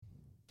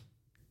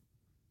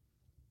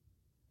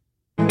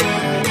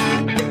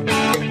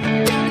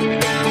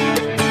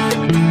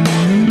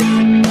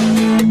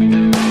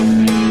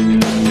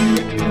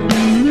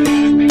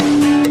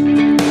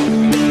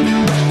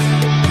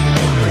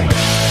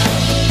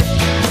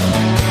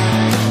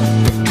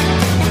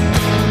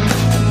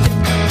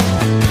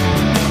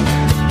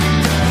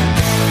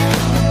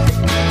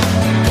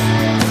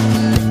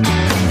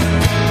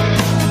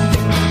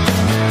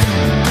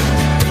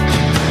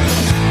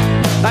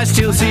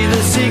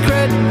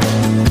secret,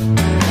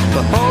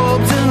 the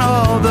hopes and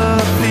all the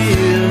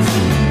fears.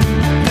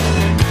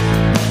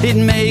 It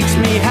makes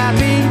me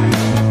happy,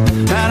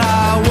 and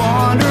I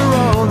wonder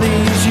all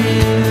these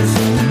years.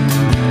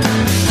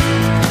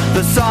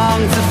 The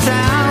songs, the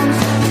sounds,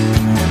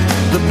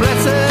 the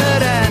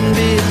blessed and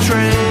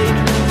betrayed.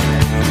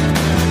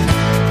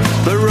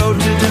 The road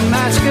to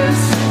Damascus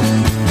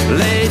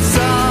lay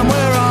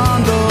somewhere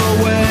on the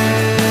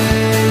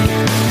way.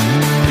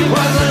 It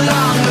was a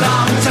long,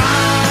 long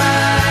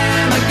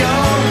time ago,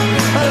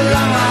 a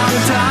long, long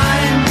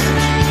time.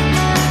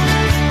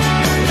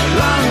 A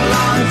long,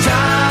 long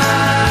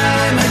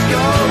time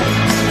ago,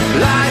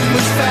 life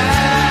was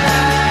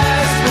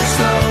fast but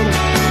slow.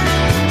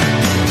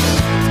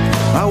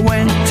 I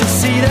went to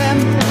see them,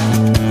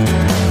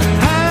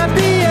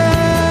 happy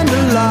and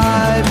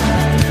alive.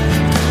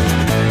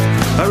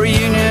 A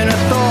reunion of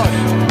thought,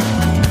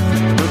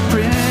 of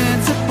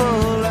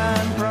principle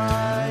and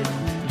pride.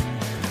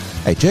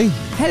 Hey, G.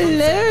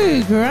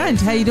 Hello,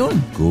 Grant. How you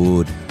doing?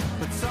 Good.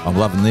 I'm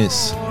loving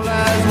this. All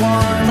as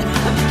one,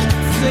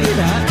 See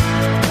that?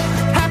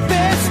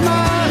 happy,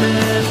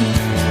 smiling,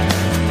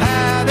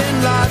 having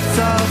lots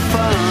of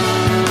fun.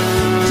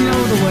 Do you know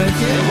all the words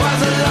It here? was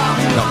a long,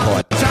 Not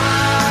quite.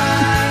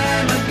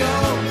 time ago.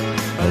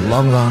 A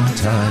long, long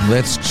time.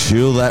 Let's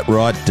chill that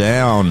right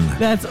down.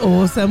 That's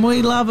awesome.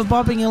 We love it.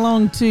 Bopping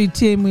along too,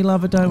 Tim. We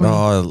love it, don't we? Oh,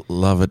 I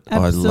love it. I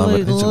love it.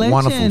 Absolute It's a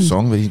wonderful legend.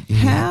 song, but he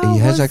How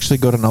has was actually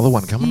got another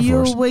one coming for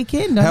your us.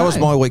 weekend? I How was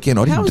know. my weekend?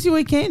 How was your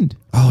weekend?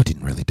 I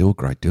didn't really do a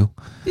great deal.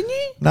 Didn't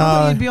you? No. I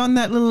thought you'd be on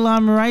that little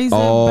Razorback.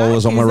 Oh, I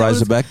was on my Is that what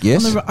Razorback,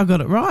 it's- yes. on the- I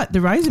got it right.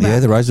 The Razorback. Yeah,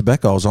 the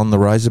Razorback. I was on the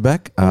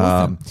Razorback.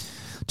 Awesome.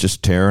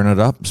 Just tearing it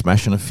up,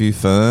 smashing a few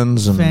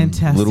ferns and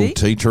Fantastic. little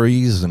tea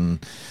trees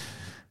and,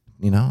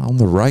 on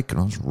the rake, and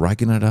I was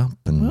raking it up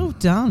and, Well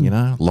done.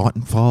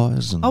 lighting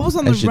fires. And I was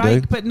on the as you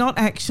rake, do. but not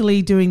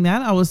actually doing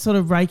that. I was sort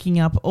of raking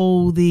up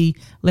all the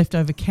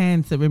leftover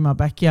cans that were in my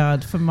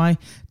backyard for my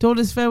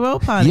daughter's farewell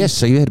party. Yes,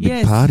 so you had a big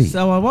Yes, party.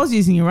 So I was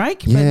using a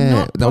rake, but Yeah.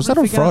 not Now, was that on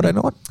probably for Friday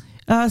gardening.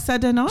 night?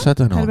 Saturday night.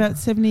 Saturday Had night. about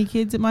 70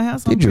 kids at my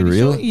house. Did I'm you pretty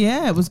really? Sure.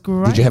 Yeah, it was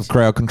great. Did you have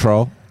crowd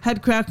control?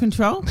 Had crowd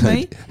control,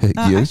 me. You?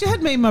 Actually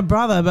had me and my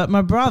brother, but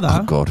my brother,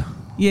 Oh, God.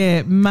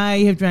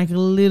 may have drank a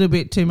little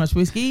bit too much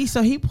whiskey,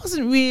 so he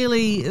wasn't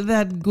really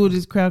that good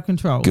as crowd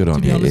control. Good to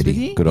on be you, honest Eddie. with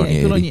you. Good on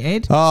you, Good on Eddie. you,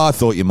 Ed. Oh, I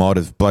thought you might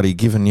have bloody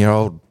given your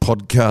old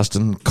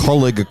podcasting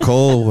colleague a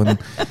call and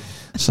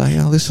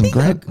say, listen,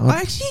 Grant.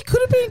 Actually, he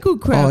could have been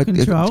good crowd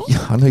control.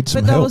 I need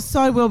some But they help. were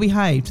so well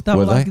behaved. They were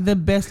Were like they? the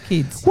best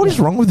kids. What is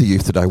wrong with the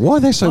youth today? Why are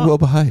they so Oh, well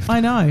behaved? I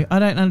know. I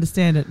don't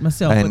understand it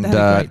myself, And but they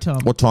had a great time.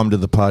 what time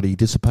did the party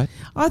dissipate?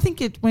 I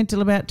think it went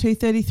till about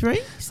 2:33,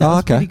 so that was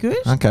okay. pretty good.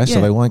 Okay, so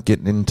Yeah. they weren't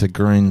getting into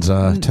Green's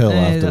tell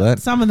after that.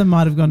 Some of them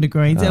might have gone to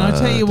Greens. And I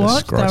tell you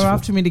what, they were disgraceful.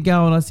 after me to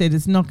go, and I said,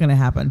 it's not going to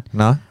happen.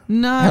 No?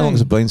 No. How long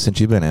has it been since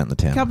you've been out in the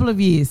town? A couple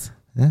of years.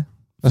 Yeah?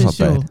 That's for not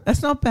sure. bad.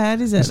 That's not bad,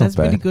 is it? That's not That's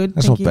pretty bad. good.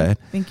 That's Thank not you. bad.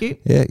 Thank you.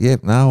 Yeah.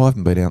 No, I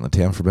haven't been out in the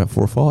town for about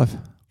 4 or 5.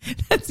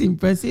 That's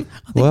impressive.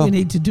 I think Well- we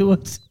need to do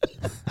it.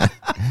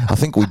 I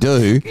think we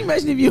do. Can you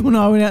imagine if you and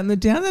I went out in the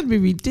town? That'd be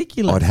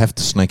ridiculous. I'd have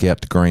to sneak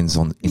out to Greens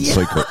in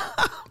secret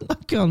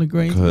I'd go on the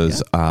Greens.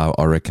 because I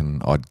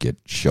reckon I'd get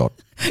shot.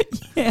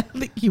 Yeah, I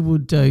think you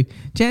would do.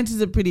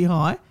 Chances are pretty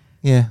high.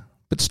 Yeah,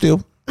 but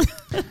still.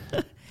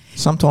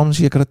 Sometimes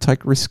you got to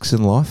take risks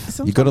in life.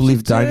 You got to Sometimes live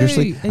you do,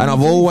 dangerously. and And you I've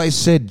do. always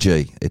said,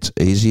 G, it's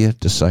easier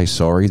to say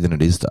sorry than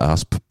it is to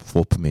ask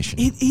for permission.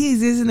 It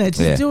is, isn't it?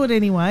 Just Yeah. do it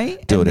anyway.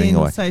 Do and it then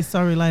anyway. say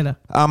sorry later.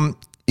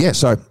 Yeah,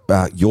 so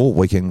your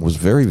weekend was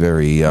very,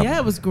 very... Yeah,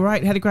 it was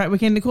great. Had a great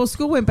weekend. Of course,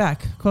 school went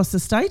back across the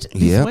state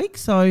this Yep, week.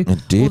 So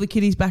it did. all the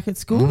kiddies back at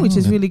school, which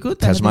is really good.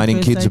 They had their Tasmanian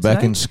first kids day are back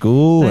today. in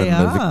school They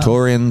and the are.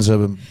 Victorians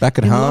are back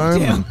at In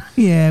home. lockdown. And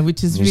Yeah,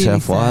 which is New really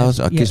South sad. Wales.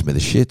 It Yeah. gives me the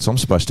shits. I'm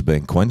supposed to be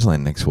in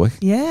Queensland next week.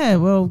 Yeah,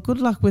 well, good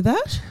luck with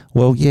that.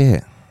 Well,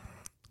 yeah.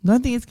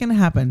 Don't think it's going to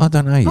happen. I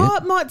don't know yet. Oh,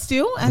 it might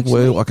still, actually.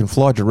 Well, I can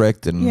fly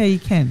direct and... Yeah, you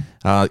can.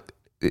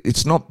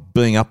 It's not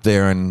being up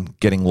there and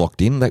getting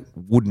locked in. That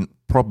wouldn't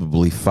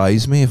probably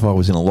faze me if I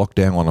was in a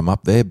lockdown while I'm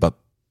up there, but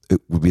it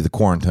would be the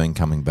quarantine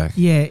coming back,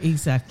 Yeah,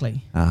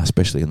 exactly.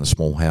 especially in the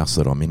small house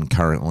that I'm in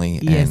currently.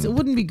 Yes, and it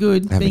wouldn't be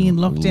good having being in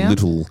lockdown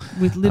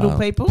with little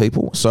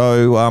people.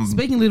 So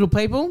Speaking of little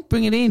people,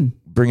 bring it in.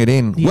 bring it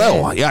in. Yeah.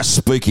 Well, yeah,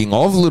 speaking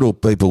of little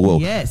people, well,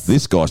 Yes.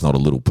 this guy's not a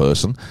little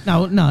person.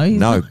 No, he's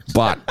No,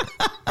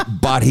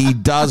 but he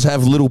does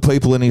have little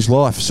people in his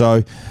life.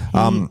 So,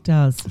 he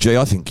does. Gee,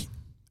 I think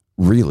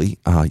really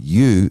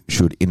you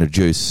should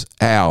introduce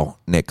our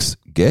next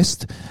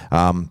guest.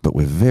 But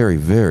we're very,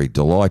 very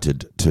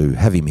delighted to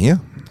have him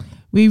here.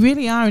 We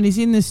really are, and he's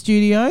in the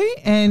studio,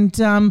 and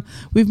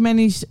we've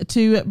managed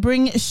to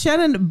bring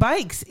Shannon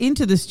Bakes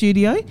into the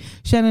studio.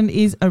 Shannon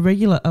is a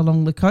regular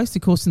along the coast,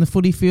 of course, in the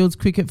footy fields,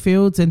 cricket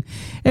fields, and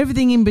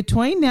everything in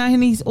between. Now,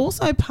 and he's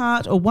also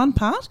one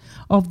part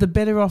of the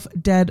Better Off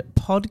Dad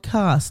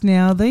podcast.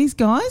 Now, these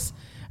guys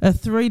are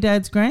 3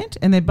 dads, Grant,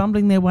 and they're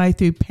bumbling their way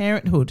through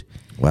parenthood.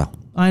 Wow.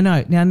 I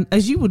know. Now,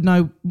 as you would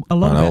know a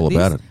lot I know all about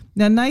about this, it.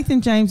 Now,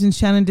 Nathan, James and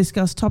Shannon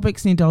discuss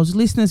topics and indulge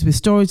listeners with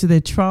stories of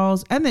their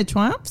trials and their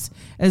triumphs.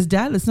 As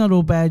dad, it's not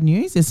all bad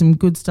news. There's some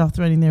good stuff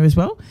thrown in there as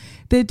well.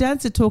 They're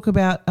dads that talk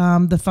about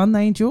the fun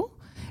they enjoy.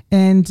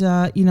 And,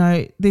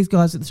 these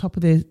guys are at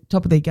the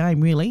top of their game,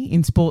 really,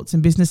 in sports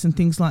and business and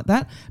things like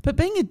that. But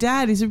being a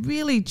dad is a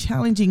really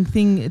challenging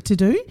thing to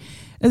do.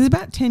 There's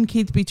about 10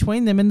 kids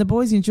between them, and the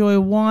boys enjoy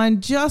a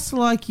wine just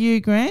like you,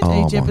 Grant,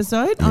 each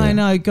episode. Yeah. I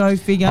know, go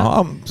figure.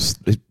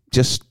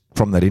 Just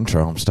from that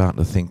intro, I'm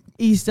starting to think.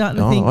 You're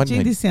starting to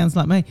think, this sounds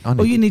like me.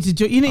 You need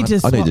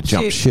to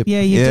jump ship. Yeah,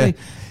 you do.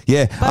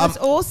 Yeah. But it's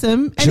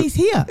awesome, and he's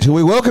here. Shall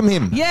we welcome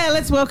him? Yeah,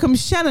 let's welcome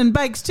Shannon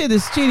Bakes to the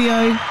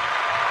studio.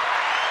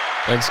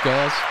 Thanks,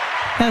 guys.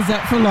 How's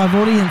that for a live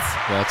audience?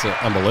 That's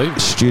unbelievable.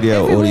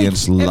 Studio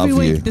audience love you.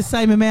 Every week the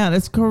same amount.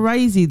 It's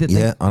crazy that.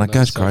 Yeah, and it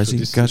goes crazy.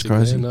 It goes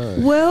crazy.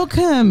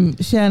 Welcome,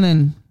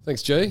 Shannon.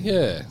 Thanks, G.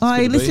 Yeah.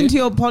 I listened to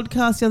your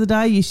podcast the other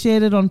day. You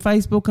shared it on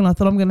Facebook, and I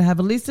thought I'm going to have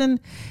a listen.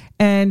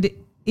 And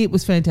it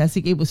was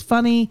fantastic. It was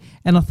funny,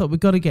 and I thought we've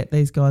got to get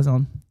these guys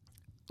on.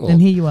 Well,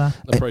 and here you are.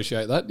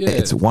 Appreciate that. Yeah,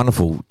 it's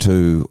wonderful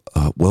to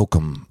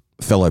welcome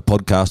fellow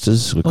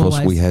podcasters. Of course,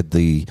 we had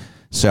the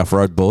South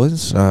Road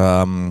Boys.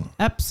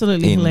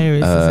 Absolutely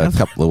hilarious. A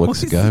couple of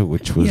weeks ago,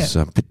 which was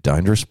a bit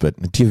dangerous. But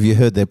have you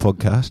heard their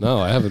podcast? No,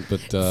 I haven't,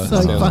 but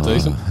sounds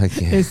decent.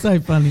 They're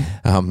so funny.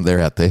 They're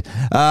out there.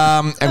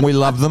 And we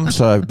love them.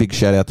 So big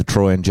shout out to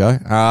Troy and Joe.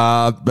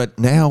 But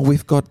now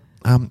we've got,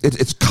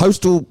 it's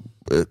coastal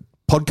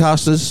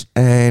podcasters,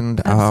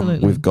 and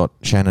we've got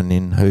Shannon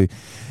in, who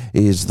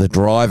is the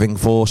driving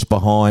force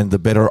behind the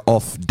Better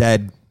Off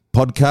Dad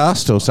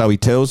podcast, or so he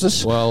tells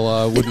us. Well,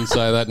 I wouldn't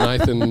say that,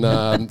 Nathan.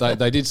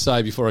 They did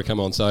say before I come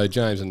on, so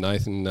James and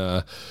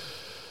Nathan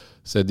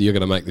said, you're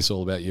going to make this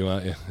all about you,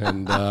 aren't you?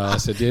 And I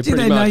said, yeah, pretty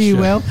much. Do they know you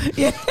well?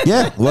 Yeah.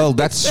 Yeah, well,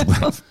 that's... so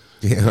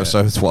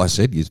that's why I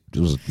said you're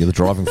the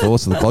driving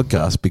force of the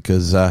podcast,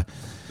 because... the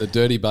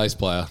dirty bass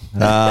player.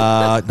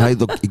 No,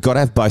 look, you've got to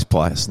have bass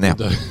players. Now,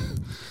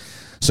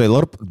 so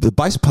the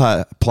bass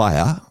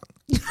player...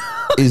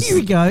 Here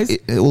he goes.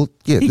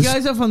 He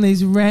goes off on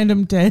these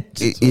random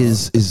tangents.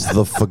 Is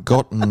the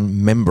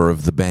forgotten member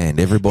of the band.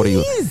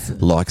 Everybody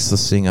likes the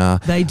singer.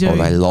 They do. Or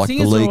they like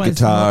Singers the lead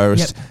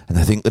guitarist, and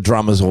they think the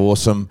drummer's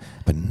awesome,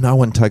 but no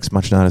one takes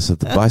much notice of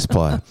the bass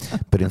player.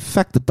 But in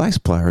fact, the bass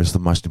player is the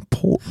most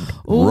important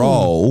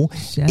role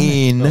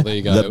in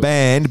the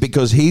band,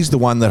 because he's the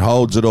one that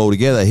holds it all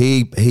together.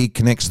 He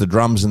connects the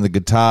drums and the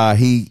guitar.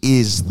 He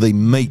is the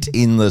meat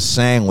in the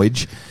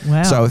sandwich.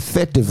 Wow. So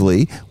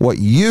effectively, what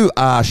you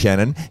are,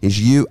 Shannon, is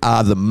you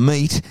are the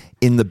meat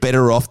in the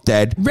Better Off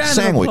Dad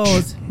sandwich.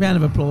 Round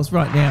of applause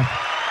right now.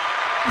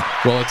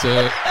 Well, it's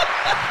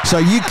so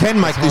you can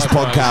make this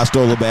podcast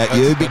all about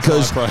you,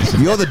 because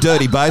you're the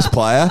dirty bass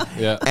player,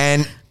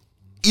 and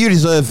you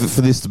deserve for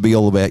this to be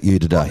all about you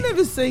today. I've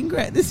never seen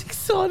Grant this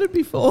excited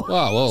before.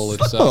 Oh, well,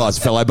 it's... it's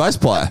fellow bass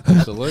player.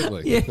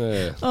 Absolutely.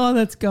 Yeah. Oh,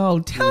 that's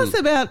gold. Tell us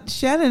about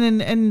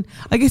Shannon and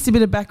I guess a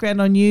bit of background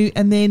on you,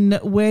 and then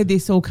where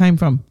this all came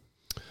from.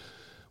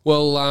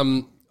 Well,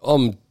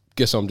 I'm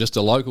just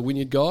a local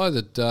Wynyard guy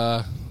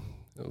that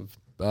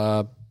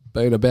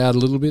been about a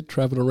little bit,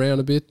 travelling around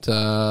a bit.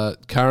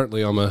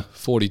 Currently, I'm a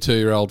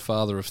 42-year-old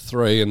father of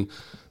 3, and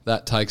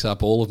that takes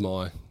up all of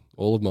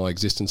my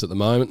existence at the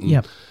moment. And,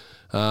 yep.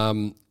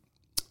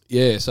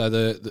 So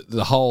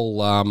the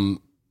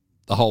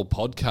whole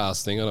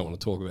podcast thing, I don't want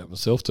to talk about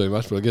myself too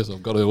much, but I guess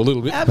I've got to a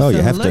little bit. Absolutely.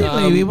 You have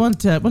to. We want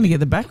to get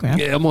the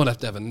background. Yeah, I might have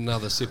to have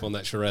another sip on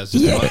that Shiraz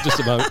just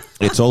a moment.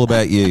 It's all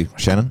about you,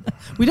 Shannon.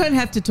 We don't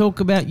have to talk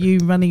about you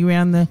running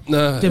around the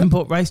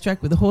Devonport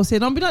racetrack with a horse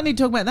head on. We don't need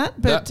to talk about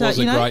that. But that was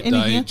a great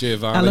day,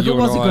 Giovanna. Look, it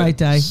was a great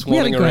day. We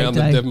had a great around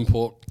day. The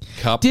Devonport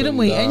Cup. Didn't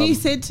we? And you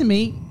said to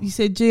me,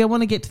 gee, I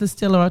want to get to the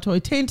Stella Artois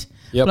tent.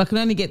 Yep. But I could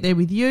only get there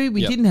with you.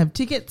 We didn't have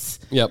tickets.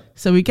 Yep.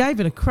 So we gave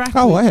it a crack.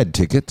 Oh, I had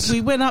tickets. We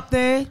went up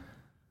there.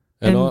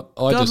 And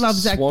God just loves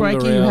Zach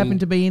Breaky, who happened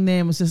to be in there,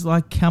 and was just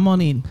like, come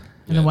on in.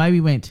 And away we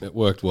went. It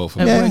worked well for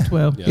me. It worked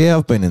well. Yeah,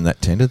 I've been in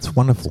that tent. It's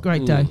wonderful. It's a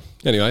great day.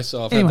 Anyway,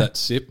 so I've had that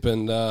sip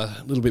and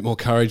a little bit more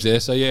courage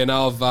there. So,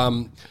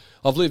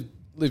 I've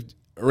lived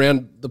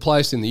around the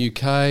place in the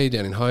UK,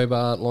 down in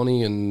Hobart,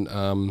 Lonnie,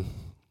 and,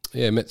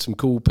 met some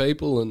cool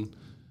people. And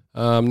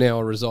now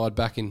I reside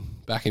back in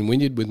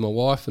Wynyard with my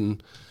wife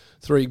and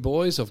 3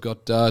 boys. I've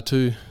got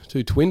two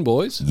twin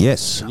boys.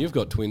 Yes. And you've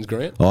got twins,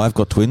 Grant. Oh, I've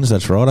got twins,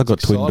 that's right. I've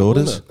got twin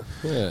daughters.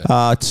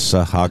 It's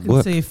hard work.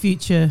 I can see a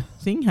future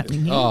thing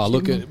happening here. Oh,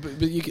 look,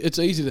 it's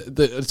easy.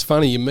 It's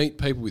funny. You meet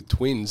people with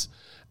twins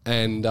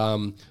and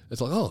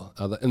it's like,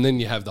 and then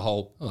you have the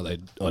whole, are they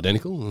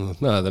identical?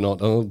 No, they're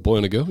not. Oh, boy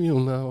and a girl.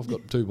 No, I've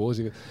got 2 boys.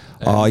 And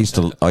I used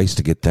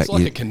to get that. It's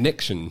like a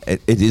connection.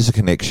 It is a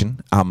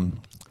connection. And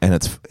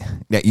it's,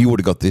 now you would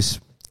have got this,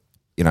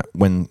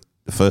 when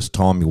the first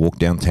time you walk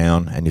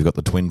downtown and you've got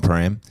the twin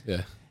pram,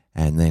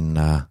 and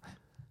then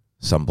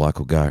some bloke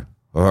will go,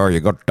 "Oh, you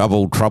got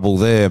double trouble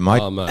there,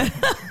 mate." Oh, mate.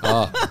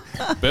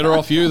 Better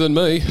off you than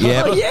me.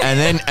 Yeah,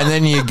 and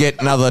then you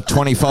get another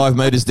 25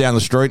 metres down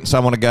the street, and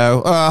someone will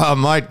go, "Oh,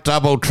 mate,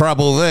 double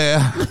trouble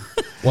there."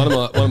 One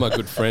of my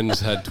good friends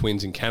had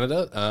twins in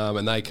Canada,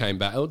 and they came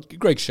back. Oh,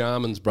 Greg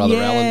Sharman's brother,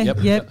 Alan.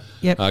 Yep.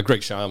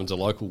 Greg Sharman's a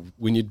local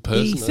Wynyard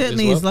person. He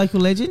certainly is local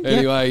legend.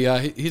 Anyway,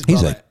 his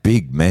He's brother, a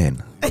big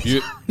man.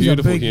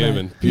 beautiful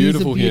human.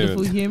 Beautiful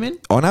human.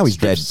 I know his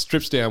dad.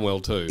 Strips down well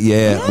too.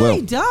 Yeah, well,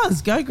 he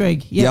does. Go,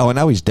 Greg. yeah, I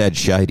know his dad's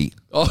shady.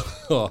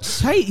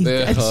 Shady.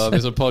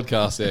 There's a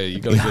podcast there. You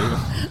got to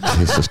get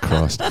Jesus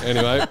Christ.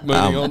 Anyway,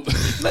 moving on.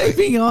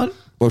 Moving on.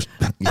 Well,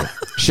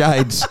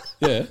 Shades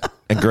Yeah.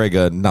 and Greg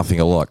are nothing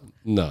alike.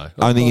 No.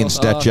 Only in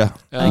stature,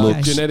 look,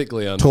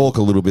 genetically talk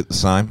a little bit the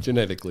same.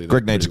 Genetically.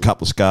 Greg needs a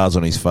couple of scars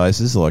on his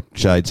faces like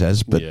Shades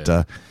has, but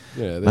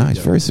no, he's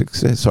very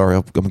successful. Sorry,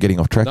 I'm getting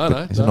off track.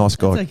 No, he's a nice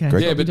guy. okay.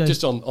 Greg. Yeah, but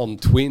just on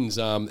twins,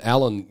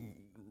 Alan,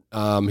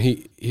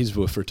 his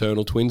were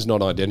fraternal twins,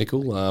 not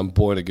identical,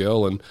 boy and a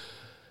girl, and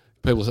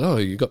people say, "Oh,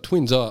 you got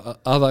twins? Are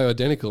they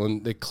identical?"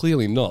 And they're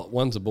clearly not.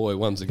 One's a boy,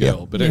 one's a girl.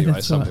 Yeah. But Yeah, anyway,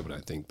 that's some right. people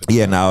don't think. But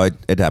Yeah, no,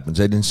 it happens.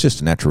 It's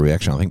just a natural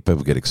reaction. I think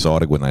people get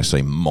excited when they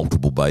see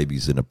multiple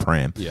babies in a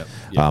pram. Yeah.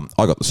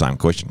 I got the same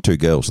question. 2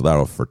 girls, they're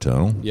all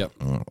fraternal. Yep.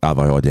 Are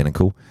they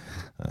identical?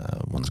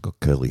 One's got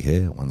curly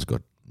hair, one's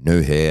got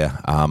new hair.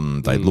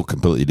 They look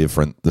completely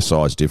different. The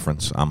size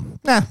difference.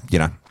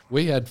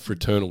 we had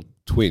fraternal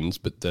twins,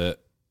 but the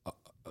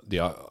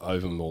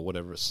ovum or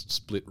whatever is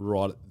split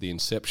right at the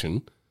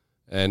inception.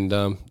 And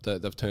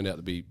they've turned out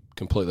to be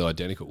completely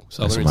identical.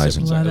 So That's they're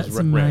amazing. inception, so Wow, it was that's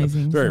random.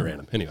 amazing. Very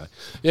random. Anyway,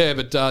 yeah,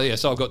 but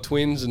so I've got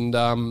twins, and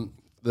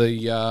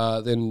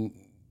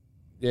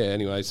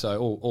Anyway, so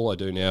all I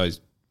do now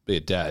is be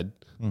a dad.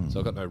 So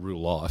I've got no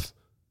real life.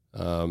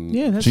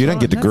 That's So you don't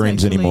get the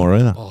greens anymore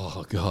either.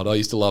 Oh God, I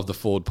used to love the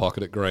forward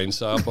pocket at Green.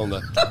 So up on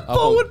the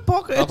forward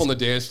pocket. up on the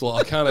dance floor.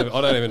 I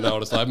don't even know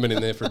what it's like. I haven't been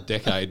in there for a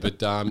decade, but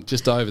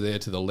just over there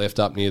to the left,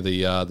 up near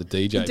the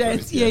DJ.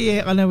 Dance. booth,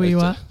 Yeah, I know where you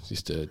are.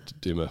 Just to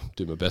do my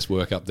best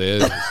work up there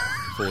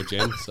before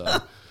Jen. So,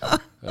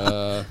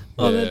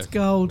 That's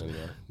gold. Anyway,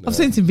 I've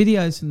seen some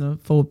videos from the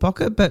forward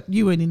pocket, but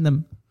you weren't in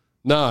them.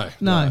 No,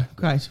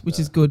 Great, which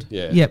is good.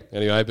 Yeah. Yep.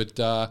 Anyway,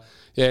 but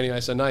anyway,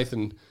 so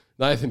Nathan,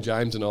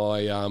 James, and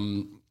I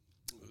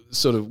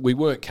we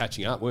weren't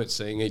catching up, weren't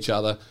seeing each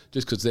other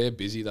just because they're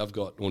busy.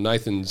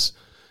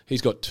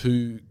 He's got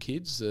 2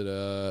 kids that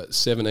are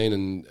 17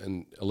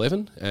 and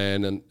 11,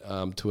 and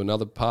to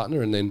another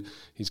partner, and then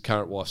his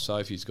current wife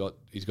Sophie's got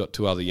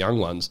 2 other young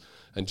ones,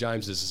 and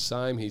James is the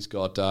same. He's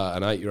got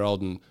an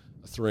 8-year-old and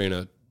a 3 and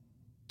a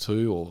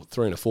 2 or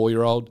 3 and a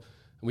 4-year-old, and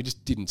we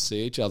just didn't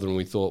see each other, and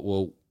we thought,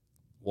 well,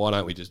 why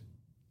don't we just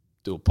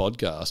do a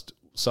podcast?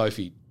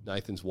 Sophie,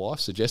 Nathan's wife,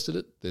 suggested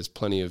it. There's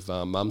plenty of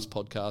mums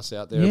podcasts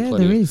out there. Yeah, and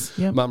plenty there of is.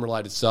 Yep.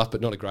 mum-related stuff,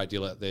 but not a great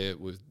deal out there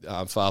with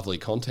fatherly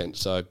content.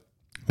 So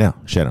Now,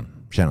 Shannon.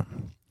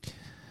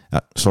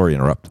 Sorry to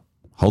interrupt.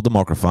 Hold the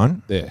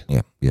microphone. there.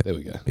 Yeah. There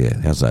we go. Yeah,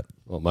 how's that?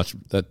 Well,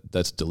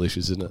 that's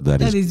delicious, isn't it?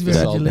 That is very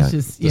that-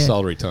 delicious. The Yeah.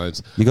 sultry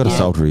tones. You got a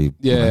sultry...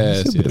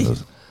 Yes, it's a bit of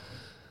yes.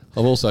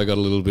 I've also got a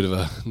little bit of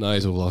a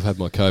nasal. I've had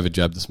my COVID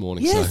jab this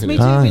morning. Yes, so me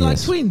too. Ah, We're like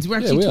yes. twins. We're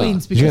Yeah, actually we are.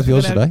 twins Did you have we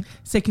yours got our today?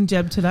 second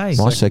jab today.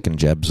 My second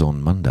jab's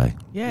on Monday.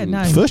 Yeah,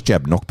 no. First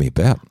jab knocked me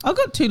about. I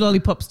got 2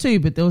 lollipops too,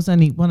 but there was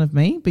only one of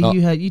me. But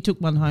you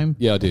took one home.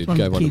 Yeah, I did. One of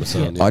Gave the one to my kids,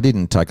 son. yeah. Yeah. I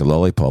didn't take a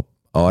lollipop.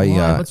 Why?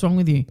 What's wrong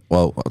with you?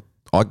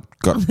 I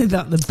got...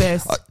 The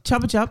best.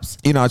 Chubba Chups.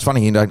 It's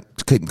funny, you don't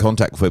keep in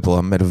contact with people.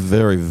 I met a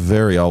very,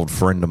 very old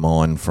friend of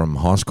mine from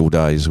high school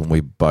days, and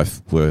we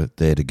both were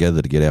there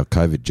together to get our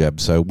COVID jab.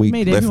 So we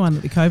Meet left, everyone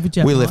at the COVID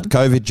jab. we left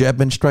COVID jab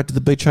and straight to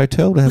the beach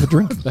hotel to have a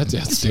drink. That's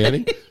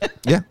outstanding.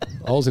 Yeah.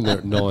 I was in there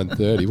at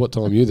 9:30. What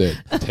time were you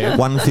there? 10?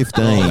 1:15.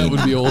 that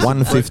would be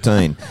awesome.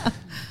 1:15.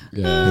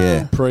 Yeah.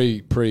 Yeah.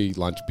 Pre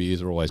lunch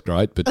beers are always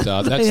great, but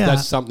Yeah.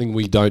 that's something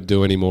we don't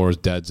do anymore as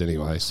dads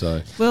anyway.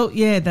 So Well,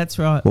 yeah, that's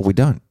right. Well, we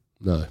don't.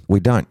 no. We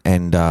don't.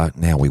 And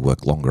now we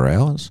work longer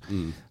hours.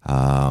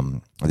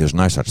 There's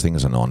no such thing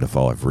as a 9 to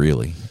 5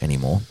 really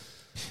anymore.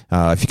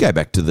 If you go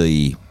back to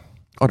the,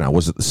 I don't know,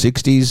 was it the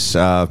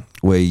 60s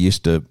where you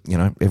used to,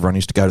 everyone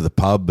used to go to the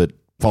pub at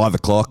 5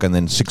 o'clock and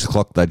then 6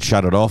 o'clock they'd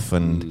shut it off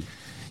and,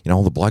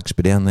 all the blokes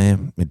be down there,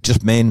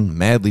 just men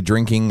madly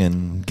drinking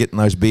and getting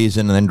those beers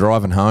in and then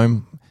driving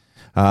home.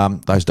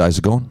 Those days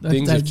are gone.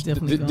 Those days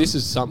definitely gone. This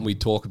is something we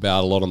talk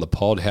about a lot on the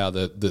pod, how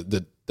that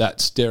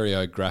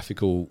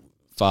stereographical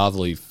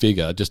fatherly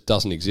figure just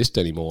doesn't exist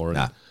anymore.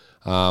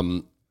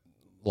 And,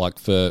 like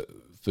for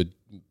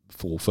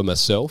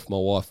myself, my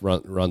wife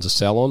runs a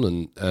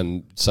salon,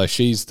 and so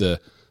she's the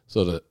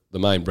sort of the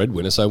main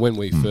breadwinner. So when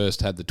we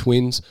first had the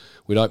twins,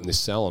 we'd open this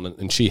salon,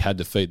 and she had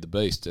to feed the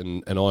beast,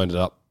 and I ended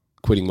up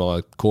quitting my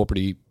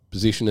corporate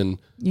position and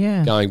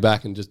going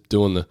back and just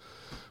doing I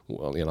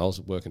was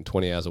working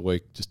 20 hours a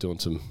week just doing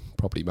some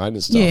property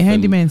maintenance stuff. Yeah,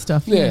 handyman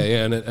stuff.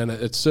 Yeah, and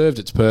it served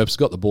its purpose,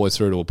 got the boys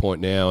through to a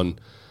point now,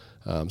 and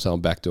so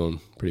I'm back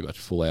doing pretty much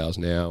full hours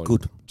now. And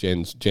Good.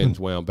 Jen's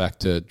wound back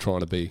to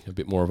trying to be a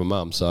bit more of a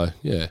mum, so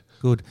yeah.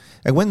 Good.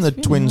 And when the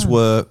twins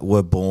nice.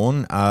 were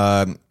born,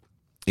 how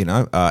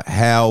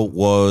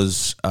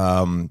was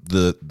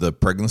the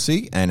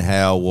pregnancy and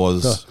how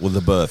was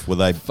the birth? Were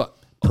they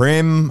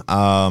prim?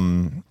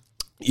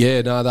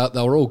 Yeah, no,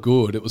 they were all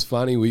good. It was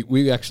funny.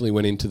 We actually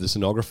went into the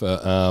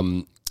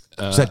sonographer.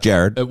 Is that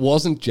Jared? It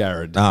wasn't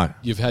Jared. No.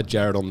 You've had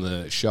Jared on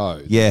the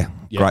show. Yeah.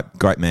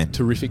 Great man.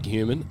 Terrific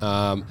human.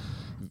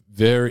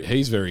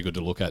 He's very good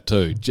to look at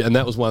too. And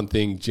that was one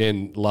thing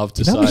Jen loved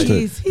to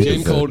say.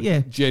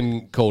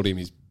 Jen called him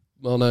his.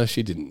 Well, no,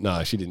 she didn't.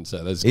 No, she didn't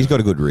say that. He's got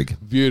a good rig.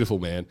 Beautiful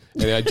man.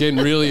 Anyway, Jen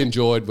really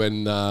enjoyed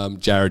when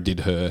Jared did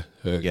her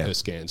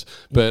scans.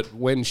 But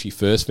when she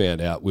first found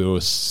out, I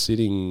was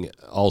sitting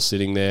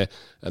there,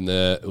 and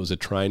it was a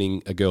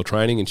girl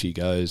training, and she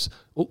goes,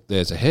 "Oh,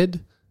 there's a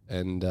head,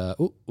 and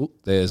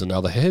there's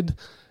another head."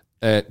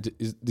 And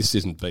this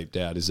isn't beeped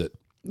out, is it?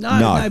 No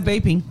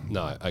beeping.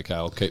 No, okay,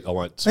 I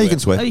won't Oh, swear. you can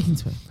swear. Oh, you can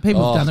swear.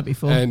 People have done it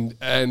before. And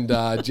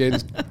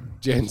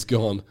Jen's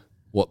gone,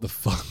 what the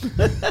fuck?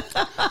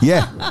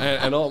 Yeah.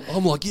 And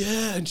I'm like,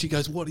 yeah. And she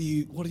goes, what are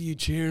you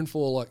cheering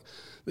for? Like,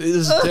 this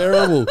is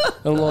terrible.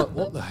 And I'm like,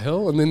 what the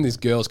hell? And then this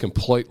girl's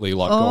completely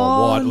like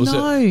gone white.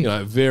 It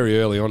was very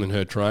early on in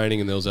her training,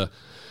 and there was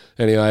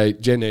anyway,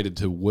 Jen needed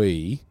to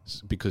wee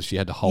because she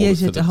had to hold it. Yeah,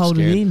 she had to hold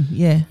it in.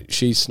 Yeah.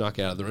 She snuck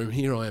out of the room.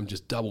 Here I am,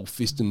 just double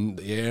fisting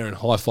the air and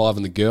high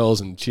fiving the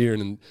girls and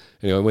cheering. And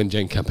anyway, when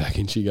Jen came back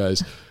in, she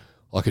goes,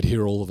 I could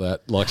hear all of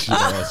that. Like she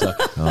knows. So,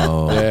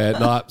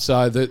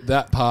 so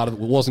that part of it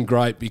wasn't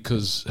great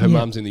because her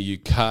mum's in the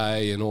UK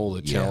and all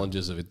the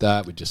challenges of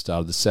that. We just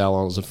started the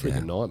salon. It was a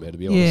freaking nightmare, to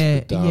be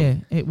honest. Yeah,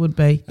 it would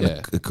be.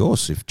 Yeah. Of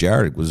course, if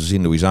Jared was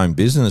into his own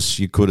business,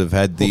 you could have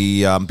had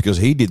because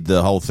he did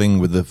the whole thing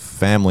with the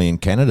family in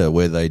Canada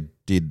where they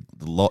did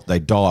they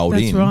dialed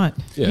That's in right.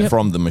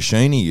 from the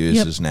machine he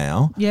uses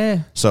now. Yeah.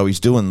 So he's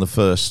doing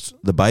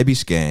the baby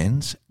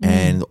scans,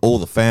 and all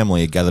the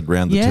family are gathered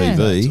around the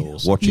TV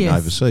awesome. watching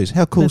overseas.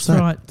 How cool is that?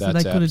 Right. So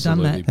That's they could have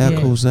done that. absolutely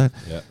How cool is that?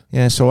 Yeah.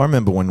 Yeah, so I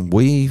remember when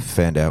we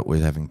found out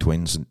we're having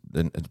twins,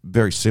 and a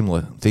very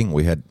similar thing.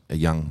 We had a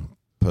young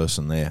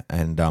person there,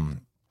 and I'd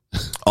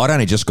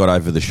only just got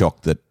over the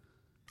shock that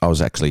I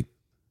was actually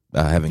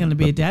having going to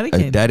be a dad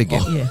again.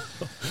 Yeah.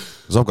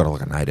 Because I've got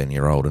like an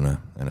 18-year-old and a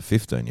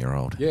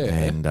 15-year-old. Yeah.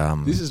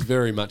 And this is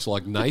very much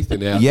like Nathan,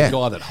 the Yeah.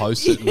 guy that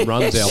hosts it and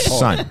runs our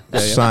pod.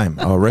 Same,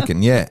 I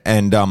reckon, yeah.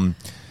 And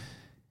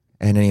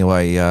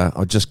anyway,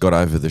 I just got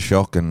over the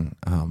shock and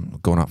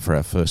gone up for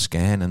our first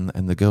scan,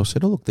 and the girl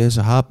said, "Oh, look, there's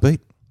a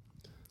heartbeat.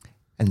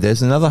 And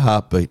there's another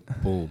heartbeat."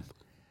 Boom.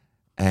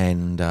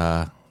 And,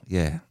 I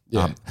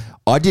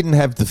didn't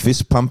have the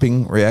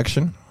fist-pumping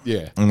reaction.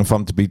 Yeah. And if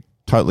I'm to be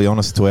totally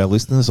honest to our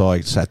listeners,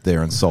 I sat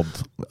there and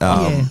sobbed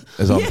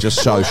as I'm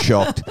just so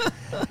shocked.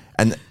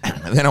 And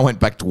then I went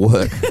back to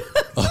work.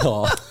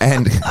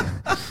 And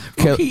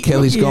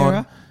Kelly's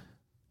gone,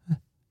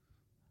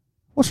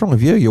 "What's wrong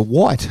with you? You're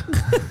white."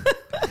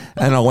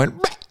 And I went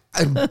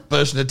and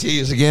burst into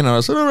tears again. And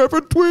I said, "I'm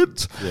having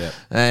twins." Yeah.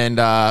 And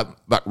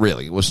but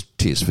really, it was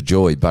tears for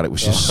joy. But it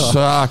was just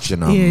such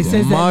an it says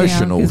that now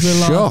emotional 'cause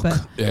we're shock.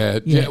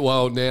 live, Yeah.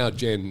 Well, now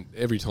Jen,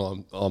 every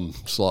time I'm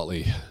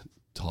slightly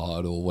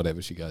tired or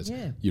whatever, she goes,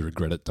 "You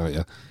regret it, don't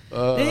you?"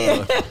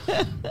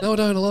 No, I don't.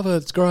 I love it.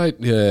 It's great.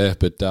 Yeah,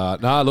 but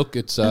look,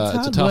 it's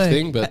a tough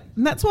thing. But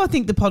and that's why I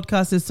think the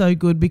podcast is so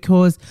good,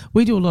 because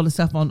we do a lot of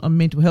stuff on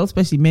mental health,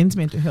 especially men's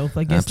mental health,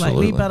 I guess,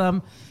 lately.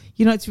 But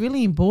it's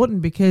really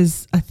important,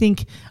 because I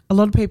think a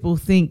lot of people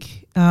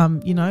think,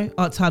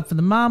 it's hard for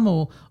the mum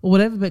or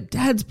whatever, but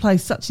dads play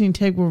such an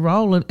integral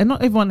role, and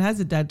not everyone has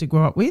a dad to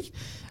grow up with.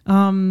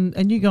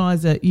 And you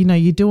guys are,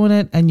 you're doing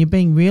it and you're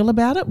being real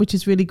about it, which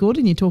is really good.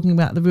 And you're talking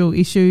about the real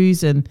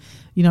issues and,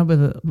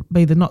 whether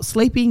be the not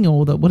sleeping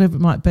or the whatever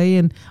it might be.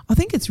 And I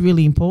think it's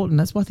really important.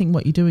 That's why I think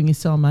what you're doing is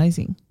so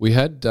amazing. we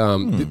had,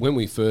 when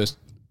we first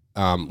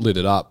lit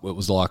it up, it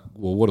was like,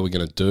 well, what are we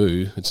going to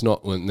do? It's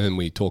not, and then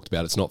we talked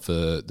about it's not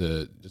for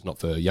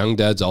young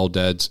dads, old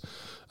dads,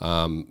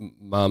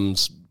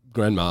 mums,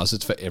 grandmas,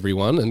 it's for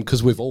everyone. And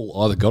because we've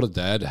all either got a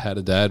dad, had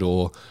a dad,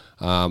 or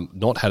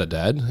not had a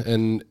dad.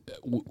 And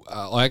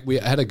we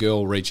had a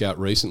girl reach out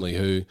recently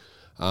who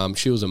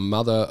she was a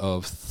mother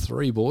of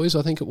 3 boys,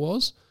 I think it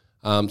was,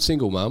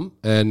 single mum,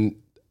 and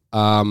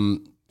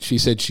she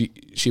said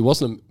she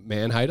wasn't a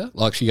man hater.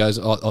 Like, she goes,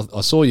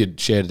 I saw you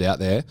shared it out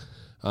there.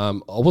 I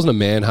wasn't a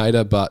man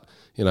hater, but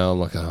I'm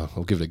like,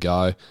 I'll give it a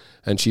go.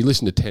 And she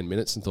listened to 10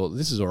 minutes and thought,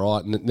 this is all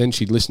right. And then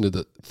she listened to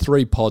the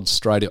 3 pods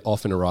straight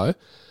off in a row,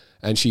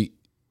 and she.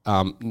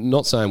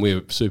 Not saying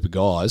we're super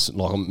guys,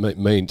 like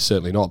me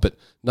certainly not, but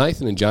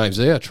Nathan and James,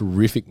 they are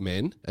terrific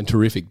men and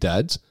terrific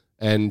dads.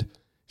 And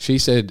she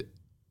said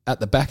at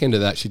the back end of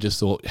that, she just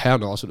thought, how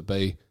nice would it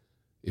be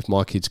if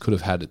my kids could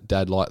have had a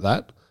dad like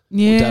that?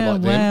 Yeah, or dad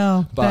like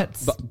wow.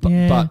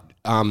 them.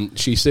 But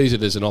she sees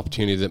it as an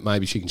opportunity that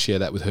maybe she can share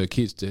that with her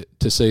kids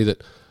to see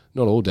that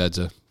not all dads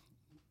are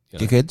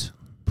Dickheads.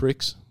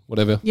 pricks,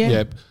 whatever.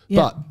 Yeah.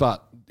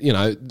 But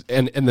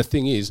and the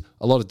thing is,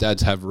 a lot of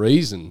dads have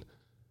reason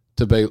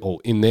to be, or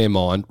in their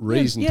mind,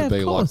 reason to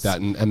be like that,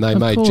 and they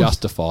may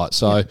justify it.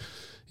 So,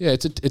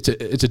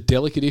 it's a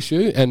delicate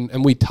issue,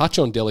 and we touch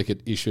on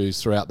delicate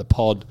issues throughout the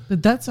pod.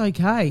 But that's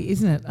okay,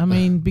 isn't it? I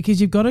mean,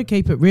 because you've got to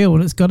keep it real,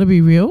 and it's got to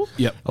be real.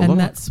 Yep. And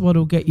that's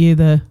what'll get you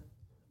the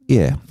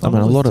Yeah, I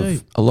mean,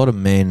 Followers a lot of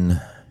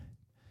men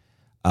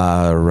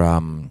are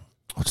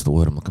what's the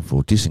word I'm looking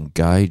for?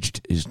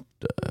 Disengaged is,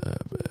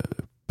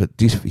 but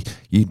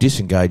you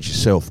disengage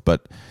yourself,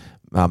 but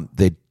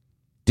they're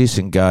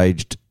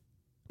disengaged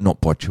not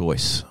by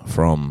choice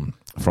from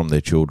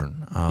their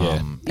children.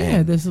 Yeah,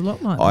 and there's a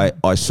lot like that.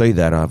 I see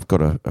that. I've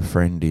got a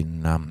friend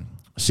in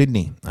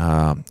Sydney,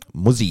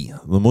 Muzzy,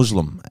 the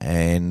Muslim,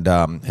 and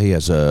he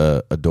has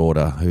a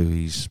daughter who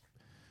he's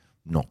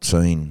not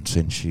seen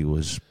since she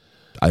was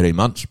 18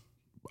 months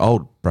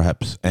old,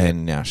 perhaps,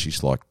 and now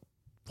she's like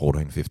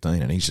 14,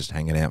 15, and he's just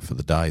hanging out for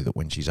the day that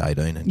when she's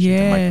 18 and she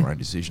can make her own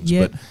decisions.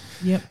 Yep. But,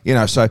 Yep. you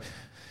know, so,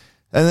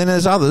 and then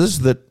there's others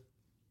that,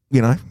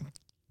 you know,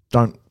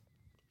 don't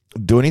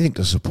do anything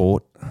to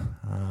support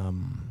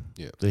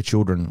their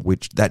children,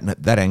 which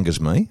that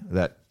angers me.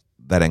 That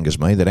angers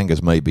me. That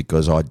angers me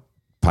because I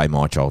pay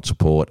my child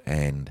support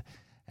and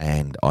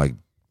I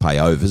pay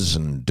overs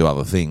and do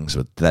other things,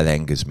 but that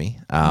angers me.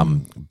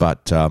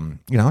 But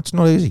you know, it's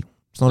not easy.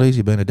 It's not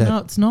easy being a dad. No,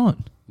 it's not.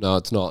 No,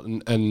 it's not.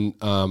 And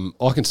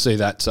I can see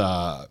that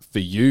for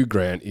you,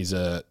 Grant, is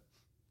an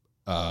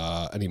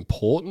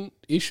important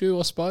issue,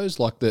 I suppose,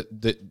 like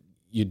that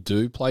you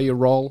do play your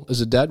role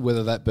as a dad,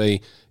 whether that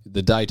be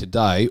the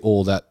day-to-day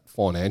or that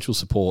financial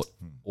support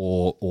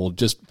or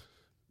just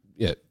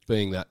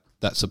being that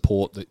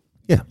support that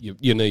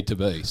you need to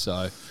be.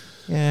 So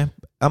yeah,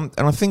 and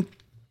I think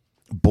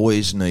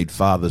boys need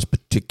fathers,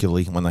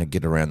 particularly when they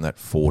get around that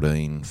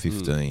 14,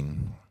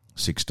 15,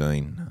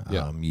 16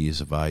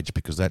 years of age,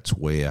 because that's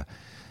where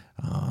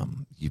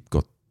you've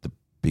got the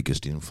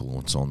biggest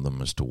influence on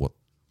them as to what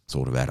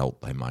sort of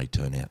adult they may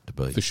turn out to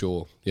be. For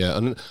sure, yeah.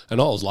 And I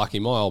was lucky.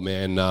 My old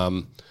man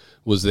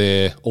was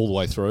there all the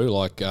way through.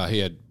 Like he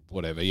had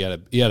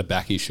a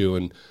back issue,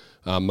 and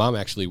Mum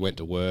actually went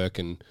to work,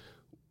 and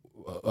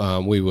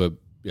we were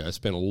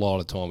spent a lot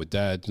of time with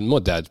Dad. And my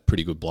dad's a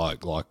pretty good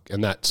bloke,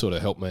 and that sort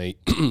of helped me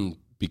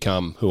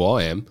become who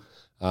I am.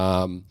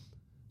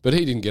 But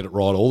he didn't get it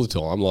right all the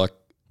time. Like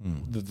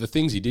the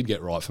things he did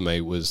get right for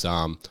me was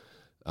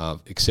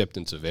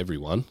acceptance of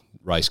everyone,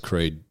 race,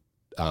 creed,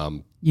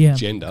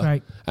 gender,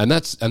 great. and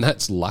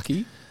that's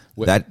lucky.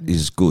 That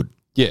is good.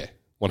 Yeah,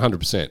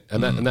 100%.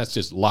 And that's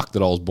just luck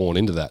that I was born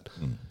into that.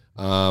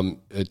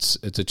 It's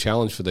a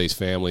challenge for these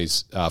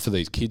families, for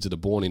these kids that are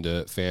born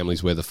into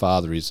families where the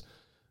father is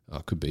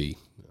could be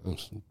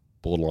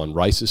borderline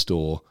racist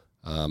or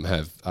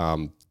have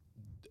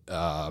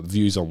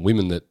views on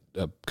women that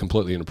are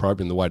completely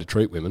inappropriate in the way to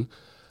treat women.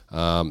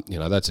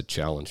 That's a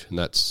challenge, and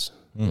that's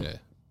Anyway,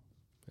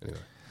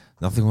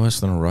 nothing worse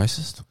than a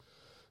racist.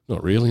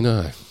 Not really,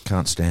 no.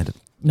 Can't stand it.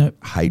 Nope.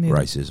 Hate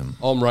racism.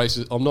 I'm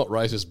racist. I'm not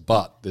racist,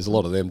 but there's a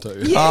lot of them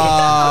too. Yeah,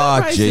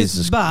 oh, racist,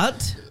 Jesus.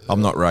 But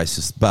I'm not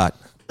racist, but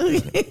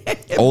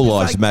all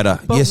lives matter.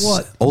 But yes,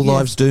 what? all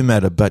lives do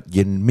matter, but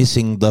you're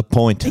missing the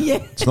point. Yeah.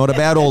 It's not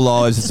about all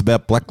lives, it's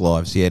about black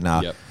lives. Yeah,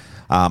 no. Yep.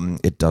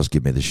 It does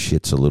give me the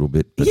shits a little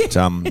bit. But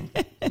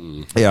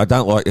I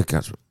don't like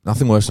it.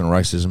 Nothing worse than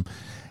racism.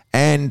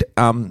 And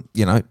and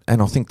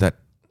I think that,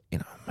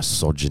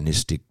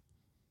 misogynistic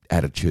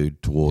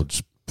attitude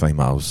towards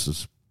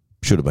females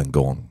should have been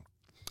gone.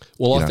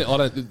 Well, I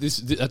don't.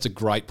 That's a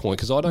great point,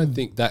 because I don't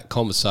think that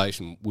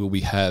conversation will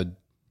be had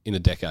in a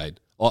decade.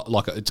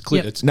 It's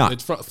clear. Yep.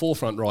 It's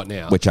forefront right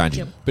now. We're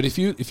changing. Yep. But if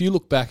you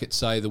look back at,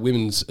 say, the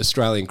women's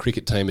Australian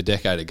cricket team a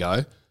decade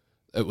ago,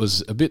 it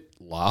was a bit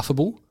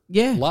laughable.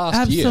 Yeah,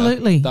 Last year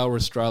absolutely. they were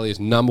Australia's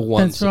number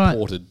one That's right.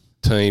 supported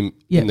team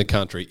Yep. in the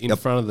country, in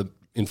front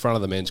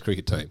of the men's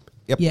cricket team.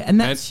 Yep. yeah,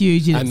 and that's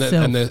huge in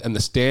itself. And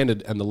the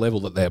standard and the level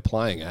that they're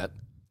playing at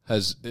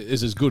is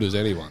as good as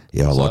anyone.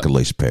 Yeah, I like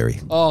Elise Perry.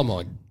 Oh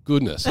my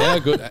goodness, how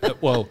good!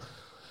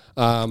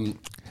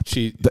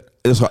 She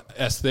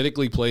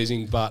aesthetically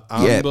pleasing, but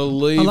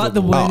unbelievable. I like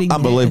the wording. there,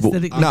 unbelievable.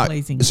 aesthetically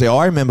pleasing. See,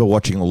 I remember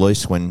watching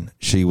Elise when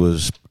she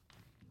was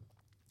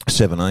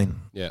 17.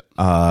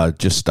 Yeah.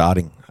 Just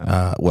starting.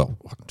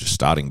 Just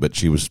starting, but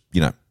she was,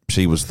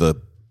 she was the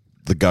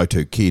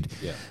go-to kid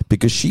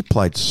because she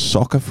played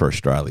soccer for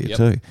Australia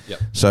too. Yep.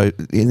 So at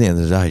the end of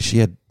the day, she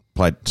had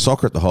played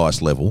soccer at the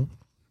highest level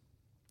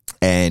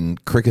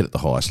and cricket at the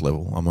highest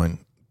level. I mean,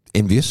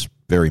 envious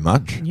very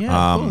much.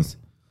 Yeah, of course.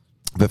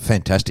 But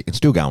fantastic. And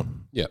still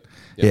going. Yep.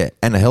 Yeah,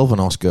 and a hell of a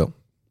nice girl.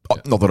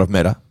 Not that I've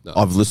met her. No.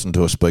 I've listened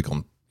to her speak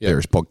on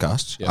various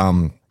podcasts. Yep.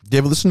 Do you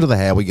ever listen to the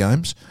Howie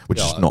Games? Which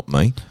is not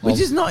me. Which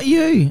is not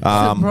you.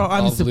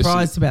 I'm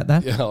surprised about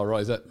that. Yeah, all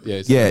right. Is that?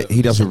 Yeah,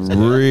 he does a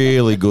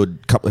really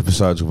good couple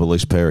episodes with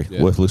Elise Perry.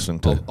 Yeah. Worth listening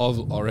to.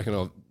 I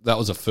reckon that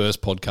was the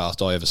first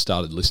podcast I ever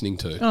started listening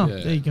to. Oh,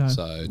 there you go.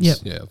 So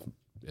it's,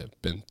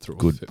 I've been through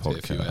Good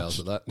a few hours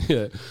of that.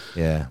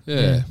 Yeah.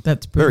 Yeah,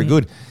 that's very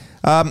brilliant.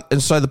 good.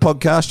 And so the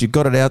podcast, you've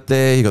got it out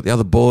there. You've got the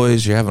other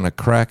boys. You're having a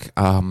crack.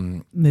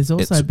 There's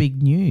also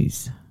big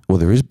news. Well,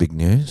 there is big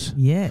news.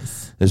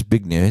 Yes. There's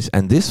big news.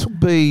 And this will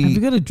be... Have you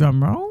got a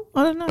drum roll?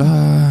 I don't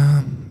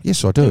know.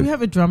 Yes, I do. Do we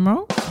have a drum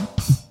roll?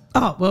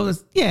 Oh, well,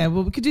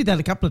 we could do that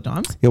a couple of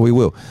times. Yeah, we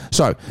will.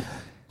 So...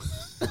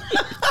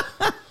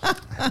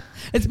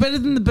 It's better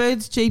than the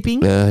birds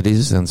cheeping. It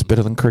is, and it's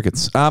better than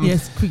crickets.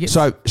 Yes, crickets.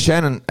 So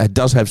Shannon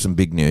does have some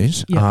big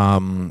news. Yeah.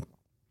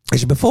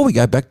 Actually, before we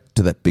go back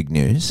to that big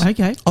news,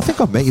 Okay. I think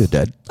I've met your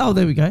dad. Oh,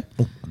 there we go.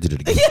 Oh, I did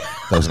it again.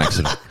 That was an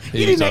accident.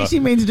 You didn't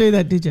actually mean to do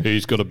that, did you?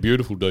 He's got a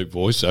beautiful deep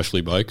voice,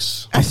 Ashley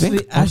Bakes. I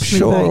think I'm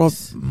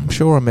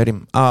sure I met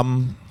him.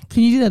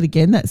 Can you do that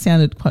again? That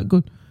sounded quite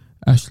good.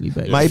 Ashley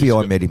Bakes. Maybe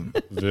I met him.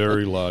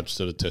 Very large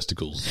set of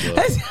testicles.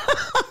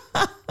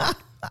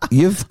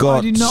 You've got.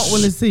 I do not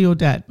want to see your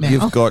dad now.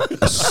 You've got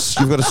a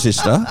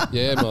sister,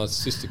 Yeah, my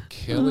sister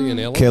Kelly and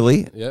Ellen.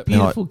 Kelly. Yep.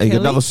 Beautiful You got Kelly.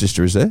 another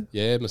sister, is there?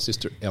 Yeah, my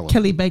sister Ellen.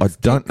 Kelly Bakes. I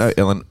don't know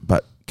Ellen,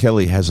 but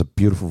Kelly has a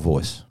beautiful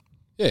voice.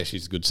 Yeah,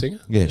 she's a good singer.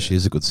 Yeah, she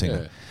is a good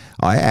singer. Yeah.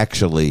 I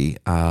actually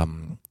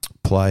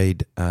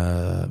played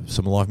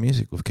some live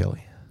music with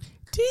Kelly.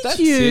 Did That's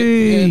you?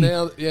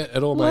 it. Yeah,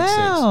 it all makes sense.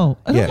 Wow.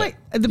 I Yeah. don't like,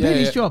 the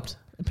pennies yeah. dropped.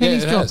 The Yeah,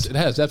 pennies it dropped. has. It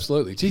has,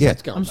 absolutely. Jeez, Yeah.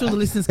 that's going I'm sure back. the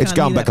listeners It's can't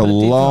gone hear back that, a but it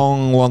did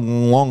drop.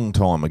 long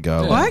time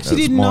ago. I actually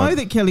didn't know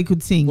that Kelly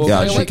could sing. Well,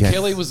 Yeah, she Kelly, can.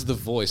 Kelly was the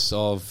voice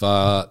of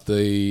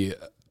the...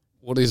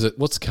 What is it?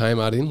 What's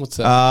Kmart in? What's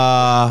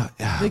that?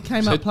 They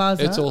came up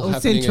Plaza It's all or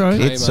happening Centro. at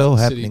Kmart It's all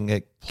City. happening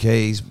at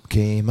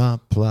Kmart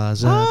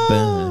Plaza, Oh.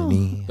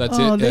 Bernie. That's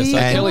Oh, it. there Yeah,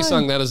 so you Kelly go.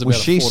 sung that as about Was a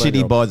she 14-year-old.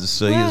 City by the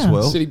Sea as Wow.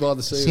 well? City by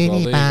the Sea as well.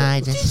 There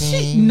you go. Did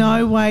she?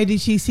 No way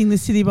did she sing the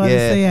City by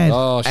Yeah. the Sea ad.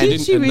 Oh, she Did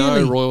didn't. she and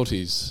really? No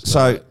royalties.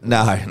 So no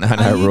Are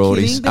you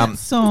royalties. kidding? That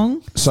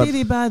song, so-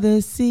 City by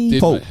the Sea. Did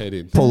Paul, my head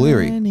in. Paul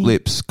Leary, Bernie.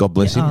 Lips, God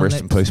bless him, Oh, rest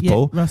in let's- peace, yeah,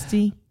 Paul,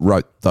 Rusty.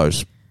 wrote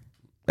those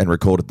and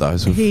recorded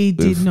those. He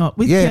did not.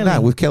 With yeah, Kelly.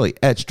 no, with Kelly.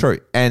 That's true.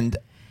 And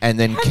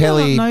then How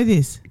Kelly, did I not know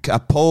this?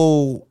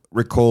 Paul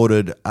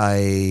recorded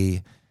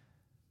I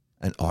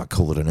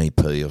call it an EP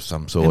of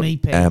some sort. An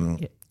EP,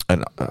 yeah.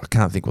 And I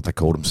can't think what they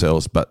called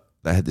themselves, but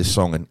they had this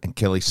song, and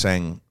Kelly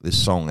sang this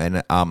song, and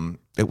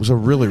it was a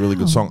really, really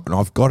good song, and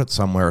I've got it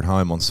somewhere at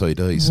home on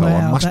CD, so I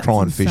Wow, must that's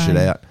try and fish it insane.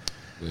 out.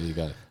 There you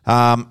go.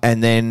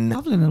 And then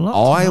I've learned a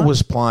lot I tonight.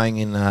 was playing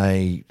in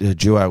a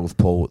duo with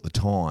Paul at the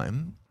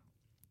time,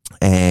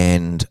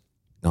 and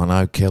I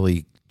know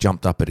Kelly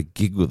jumped up at a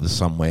gig with us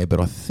somewhere, but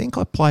I think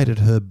I played at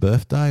her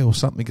birthday or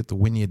something at the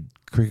Wynyard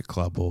Cricket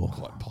Club, or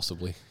Quite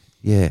possibly.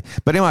 yeah.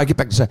 But anyway, I get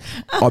back to say,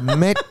 I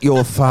met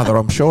your father.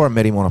 I'm sure I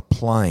met him on a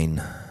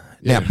plane.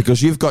 Yeah. Now,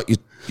 because you've got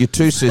your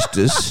two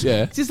sisters,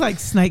 Yeah. It's just like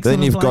snakes. then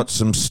on a you've plane. got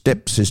some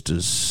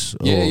stepsisters.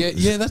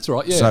 Yeah, that's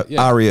right. Yeah, So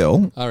yeah.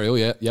 Ariel, Ariel,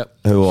 yeah, yep.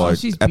 who I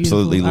she's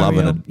absolutely beautiful, love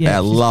Ariel. Yeah,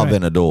 she's love great.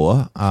 and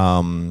adore.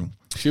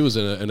 She was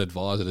an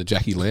advisor to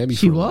Jackie Lambie.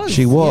 She for a while. was.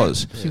 She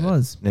was. Yeah, she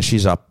was. Now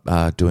she's up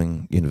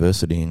doing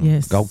university in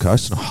Yes. Gold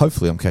Coast, and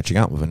hopefully I'm catching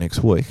up with her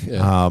next week.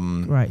 Yeah.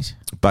 Great.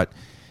 But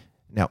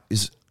now,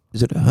 is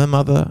it her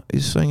mother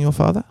is seeing your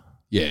father?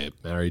 Yeah,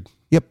 married.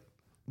 Yep,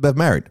 they're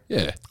married.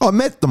 Yeah. I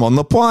met them on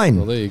the plane.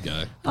 Well, there you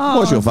go. Oh,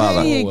 What's your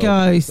father? There you Oh, go.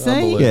 well, See?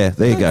 unbelievable. Yeah,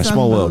 there you go. That's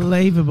Small world.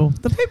 Unbelievable.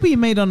 The people you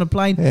meet on a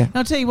plane. Yeah. And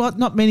I'll tell you what,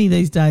 not many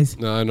these days.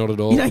 No, not at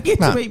all. You don't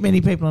get No. to meet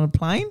many people on a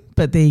plane,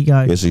 but there you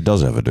go. Yes, he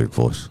does have a deep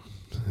voice.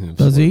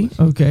 Does he?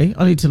 Okay.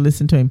 I need to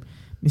listen to him,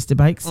 Mr.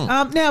 Bakes.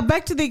 Now,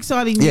 back to the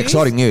exciting news. Yeah,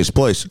 exciting news,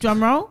 please.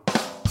 Drum roll.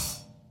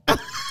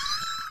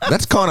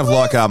 That's kind of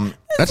like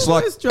that's the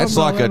like worst drum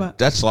roll ever.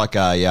 that's like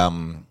a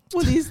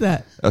What is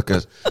that?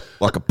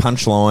 like a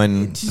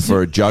punchline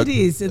for a joke. It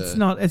is. It's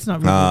not. It's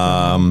not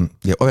really.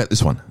 Yeah. What about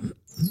this one?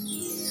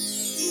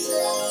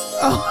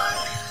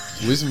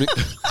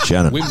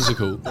 Shannon,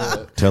 Whimsical.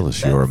 Yeah, tell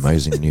us your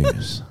amazing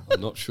news.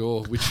 I'm not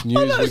sure which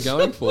news we're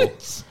going for.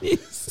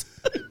 Yes.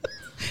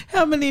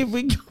 How many have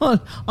we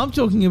got? I'm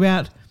talking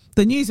about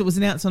the news that was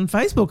announced on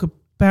Facebook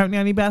apparently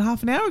only about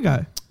half an hour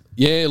ago.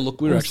 Yeah,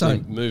 look, we're Also-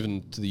 actually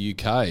moving to the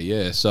UK.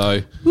 Yeah,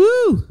 so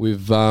Woo!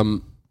 we've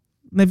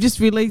They've just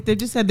released. They've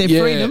just had their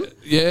freedom.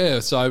 Yeah,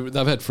 so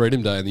they've had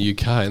Freedom Day in the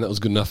UK, and that was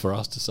good enough for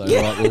us to say,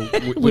 Yeah. right, well,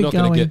 we're We're not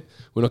going going. to get,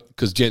 we're not,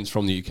 because Jen's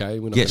from the UK,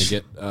 we're not Yes.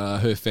 going to get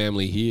her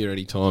family here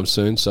anytime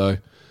soon, so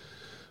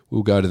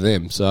we'll go to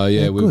them. So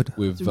yeah, good.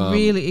 we've It's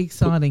really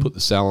exciting. put the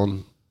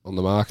salon on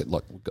the market,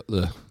 like we've got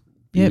the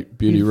Yep,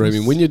 beauty room in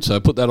beautiful. Wynyard, so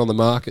put that on the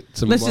market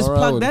tomorrow. Let's just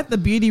plug and that. The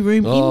beauty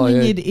room Oh, in yeah,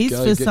 Wynyard is go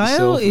for get sale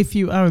yourself- if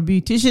you are a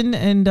beautician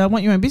and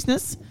want your own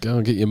business. Go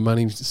and get your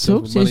money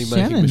Talk to making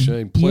Shannon.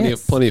 machine.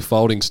 Yes. Plenty of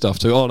folding stuff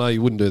too. Oh no,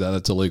 you wouldn't do that.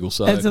 That's illegal.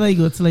 So It's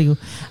illegal. It's illegal.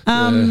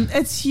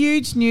 It's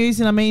huge news,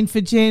 and I mean for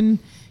Jen,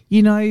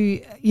 you know,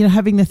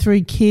 having the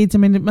 3 kids. I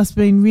mean, it must have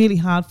been really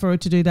hard for her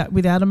to do that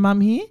without a mum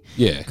here.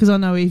 yeah, Because I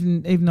know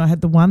even though I had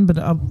the one, but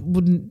I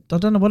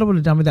don't know what I would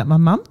have done without my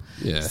mum.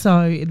 yeah.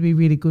 So it'd be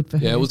really good for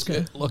her. Yeah, it was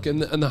to- like,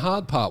 and the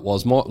hard part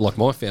was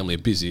my family are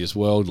busy as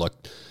well. Like,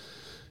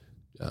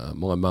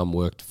 my mum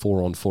worked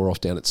 4 on 4 off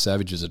down at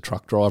Savage as a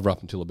truck driver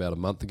up until about a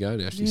month ago.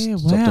 Now she's Yeah,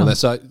 stopped wow. doing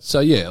that. So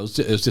yeah, it was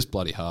just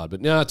bloody hard. But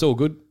no, it's all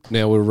good.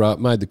 Now we've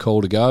made the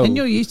call to go. And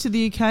you're used to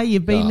the UK.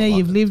 You've been Oh, there. love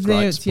You've it. lived Great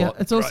there. It's spot.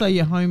 it's also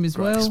your home as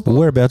well. Well,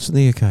 whereabouts in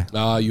the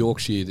UK?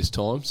 Yorkshire this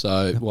time.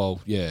 So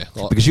well, yeah.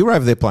 Because you were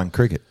over there playing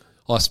cricket.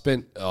 I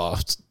spent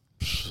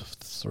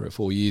 3 or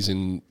 4 years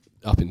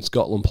up in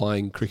Scotland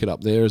playing cricket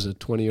up there as a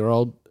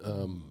 20-year-old.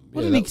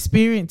 What an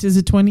experience as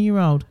a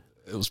 20-year-old.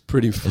 it was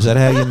pretty fun. Is that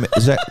how you met,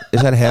 is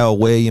that how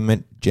where you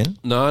met Jen?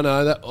 No,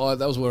 that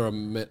was where I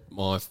met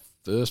my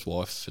first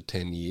wife for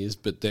 10 years.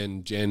 But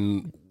then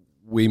Jen,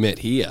 we met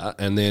here,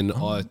 and then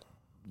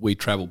we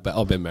travelled back.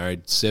 I've been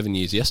married 7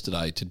 years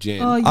yesterday to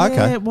Jen. Oh, yeah,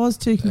 Okay. it was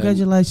too.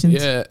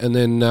 Congratulations. And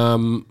then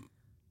I've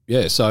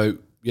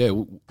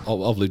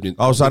lived in.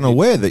 I was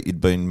unaware that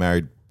you'd been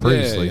married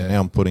previously. Yeah.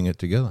 Now I'm putting it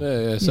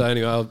together. Yeah. So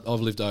anyway,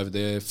 I've lived over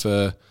there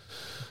for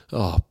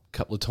a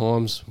couple of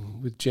times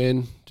with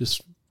Jen,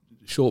 just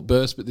short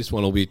bursts. But this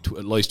one will be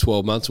at least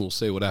 12 months, and we'll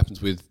see what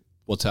happens with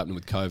what's happening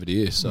with COVID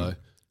here. So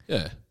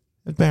yeah,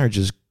 That marriage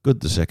is good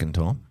the second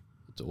time.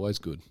 it's always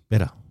good.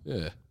 Better.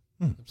 Yeah,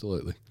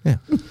 absolutely. Yeah.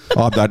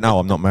 I don't know.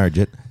 I'm not married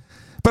yet,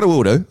 but I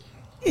will do.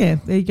 Yeah,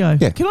 there you go.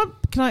 Yeah. Can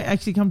I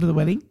actually come to the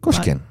wedding? Of course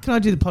you can. Can I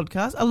do the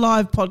podcast? A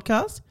live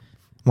podcast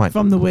Mate,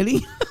 from the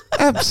wedding?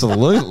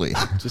 absolutely.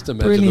 Just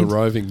imagine Brilliant. the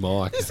roving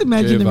mic. Just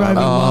imagine the roving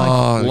mic.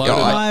 Oh, Load it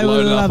God. I up, would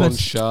load it up love on it.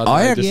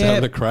 Chardonnay, just Yeah.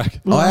 having a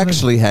crack. Love I it.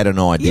 actually had an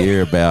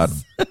idea about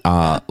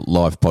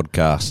live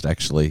podcast,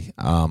 actually.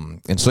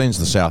 And since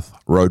the South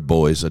Road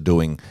Boys are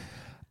doing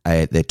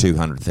their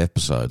 200th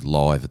episode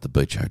live at the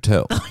Beach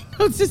Hotel,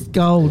 It's just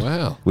gold.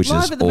 Wow. which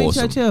Live is at the Beach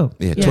awesome. Hotel.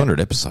 Yeah, Yeah. 200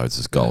 episodes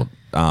is gold.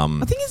 I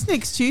think it's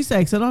next Tuesday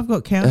because I've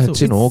got council.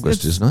 It's in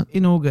August, isn't it?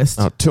 In August.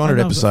 200 I know I've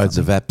got episodes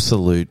of something.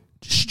 absolute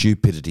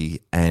stupidity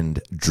and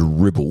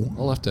dribble.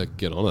 I'll have to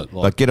get on it.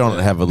 Like, get on it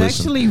and have a They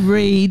listen. actually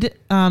read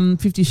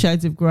 50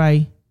 Shades of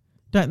Grey,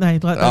 don't they?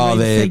 Like they read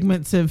they're-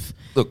 segments of.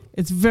 Look.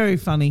 It's very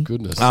funny.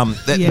 Goodness. Yeah,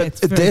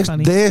 it's very their,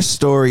 funny. their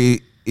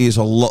story is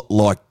a lot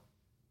like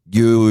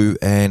you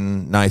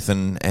and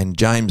Nathan and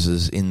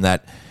James's in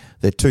that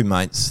they're two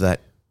mates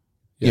that,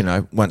 you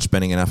know, weren't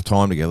spending enough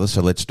time together,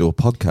 so let's do a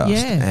podcast. Yeah,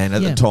 And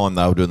at yeah. the time,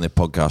 they were doing their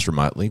podcast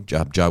remotely.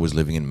 Joe was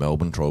living in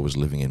Melbourne, Troy was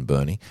living in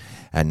Burnie,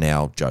 and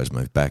now Joe's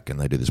moved back and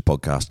they do this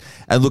podcast.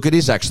 And look, it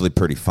is actually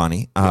pretty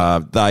funny.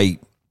 They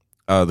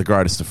are the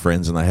greatest of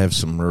friends, and they have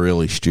some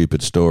really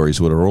stupid stories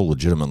that are all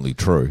legitimately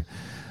true.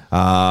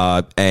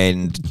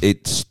 And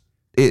it's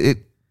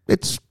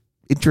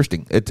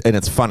interesting, and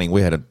it's funny.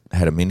 We had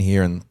them in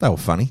here, and they were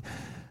funny.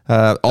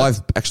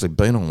 I've actually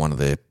been on one of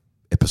their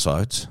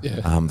episodes.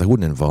 Yeah. They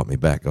wouldn't invite me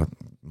back. I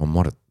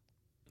might have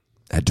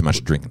had too much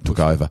to drink and took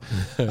over.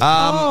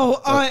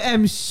 I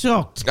am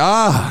shocked.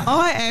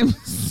 I am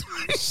so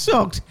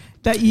shocked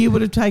that you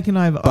would have taken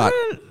over.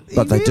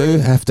 But they do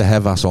have to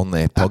have us on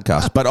their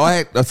podcast. But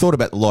I thought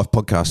about the live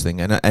podcast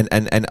thing,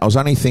 and I was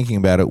only thinking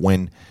about it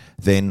when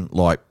then,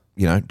 like,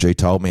 you know, G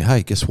told me,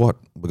 hey, guess what?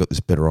 We've got this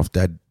Better Off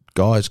Dad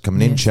guys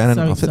coming in, Yes, Shannon.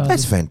 so I thought, excited.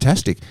 that's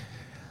fantastic.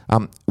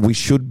 We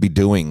should be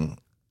doing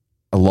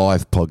a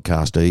live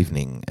podcast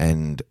evening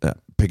and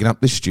picking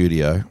up this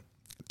studio,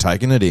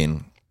 taking it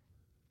in,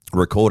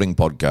 recording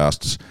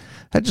podcasts.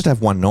 And just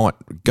have one night,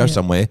 go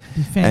somewhere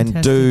Be and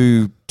fantastic.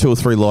 do 2 or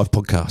 3 live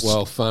podcasts.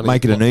 Well, funny.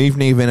 Make it an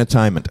evening of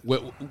entertainment.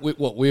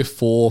 We're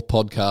 4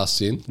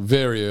 podcasts in.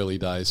 Very early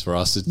days for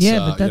us. It's, Yeah,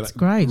 but that's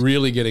great.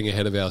 Really getting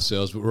ahead of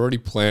ourselves. But we're already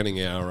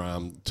planning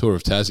our tour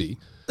of Tassie.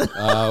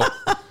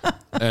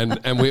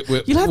 And we're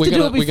You'll have to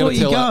do it before you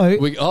tell go.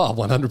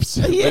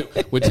 100%.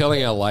 Yeah. We're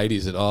telling our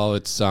ladies that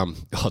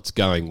it's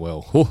going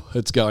well. Oh,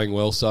 it's going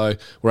well. So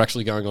we're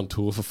actually going on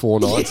tour for 4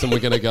 nights, and we're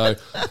going to go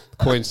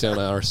Queenstown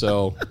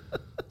RSL,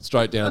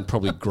 straight down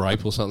probably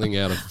Grape or something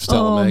out of Oh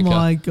Stella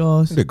my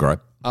gosh. They're great.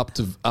 up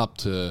to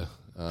Bicheno.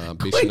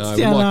 Queenstown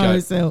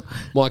RSL.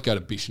 Might go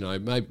to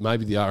Bicheno,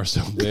 maybe the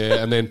RSL there,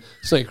 and then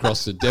sneak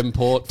across to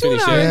Devonport, Do an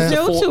finish out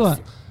RSL the tour.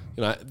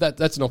 You know,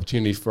 that's an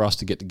opportunity for us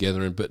to get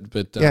together and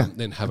Yeah.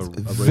 then have a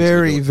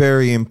Very,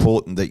 very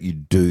important that you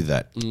do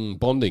that.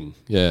 bonding.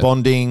 Yeah,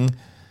 Bonding,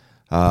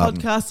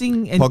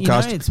 Podcasting and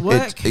podcast. you know, it's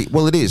work.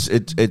 It is.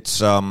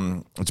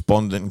 It's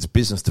bonding. It's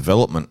business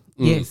development.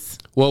 Yes.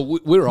 Well,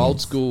 we're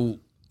old school.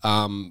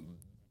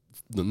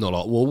 Not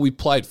old. Well, we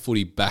played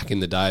footy back in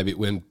the day a bit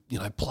when, you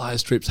know,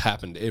 players' trips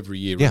happened every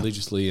year Yeah.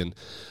 religiously, and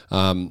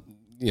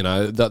you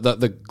know,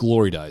 the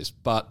glory days.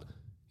 But,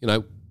 you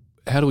know,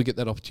 how do we get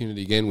that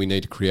opportunity again? We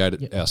need to create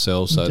it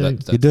ourselves. So You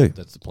You do.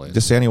 That's the plan.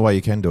 Just the only way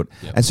you can do it.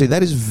 Yep. And see,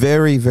 that is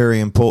very, very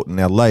important.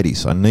 Now,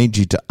 ladies, I need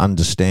you to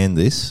understand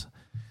this,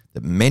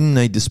 that men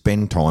need to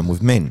spend time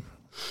with men.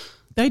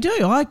 They do.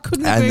 I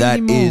couldn't agree And with that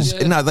you more. is,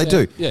 no, they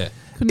do. Yeah.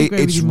 Couldn't agree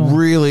with It's you more.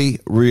 really,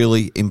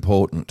 really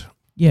important.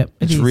 Yep,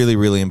 It's really,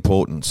 really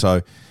important. So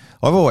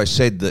I've always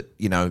said that,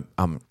 you know,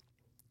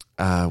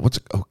 what's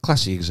a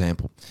classic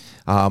example?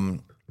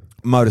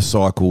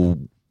 Motorcycle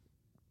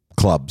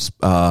clubs,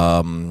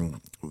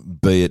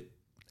 be it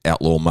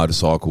outlaw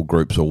motorcycle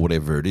groups or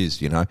whatever it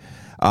is, you know.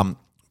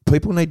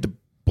 People need to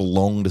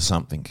belong to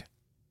something.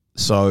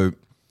 So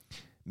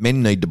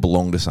men need to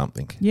belong to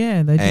something.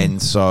 Yeah, they do.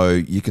 And so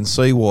you can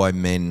see why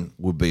men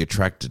would be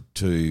attracted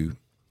to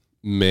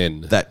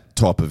Men. that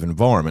type of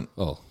environment.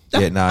 Oh.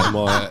 Yeah, no, Am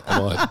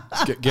I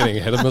getting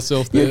ahead of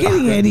myself there? You're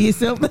getting ahead of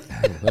yourself.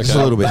 just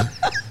a little bit.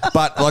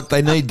 But like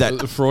they need that.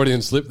 A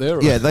Freudian slip there?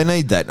 Or? Yeah, they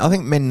need that. I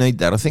think men need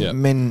that. I think Yeah.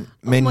 men.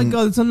 Oh my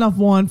God, there's enough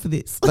wine for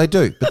this. They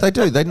do, but they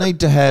do. They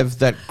need to have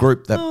that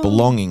group, that Oh.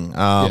 belonging.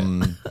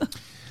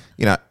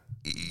 You know,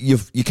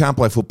 you can't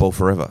play football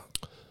forever.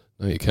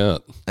 No, you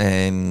can't.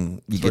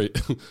 And you get,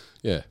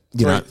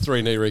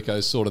 Three knee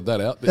Ricos sorted that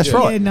out. But that's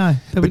right. Yeah, no.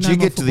 But you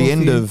get to the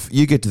end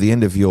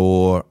of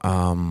your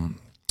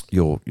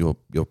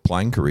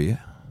playing career,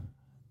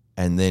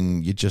 and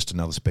then you're just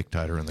another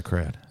spectator in the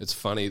crowd. It's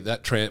funny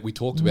that we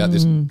talked about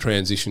this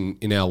transition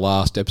in our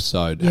last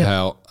episode. Yep.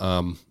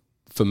 How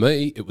for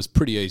me it was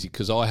pretty easy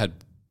because I had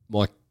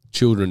my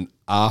children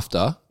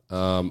after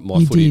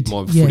my footy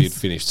had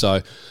finished.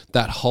 So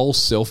that whole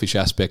selfish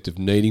aspect of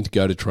needing to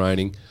go to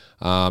training,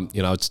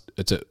 it's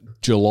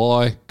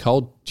a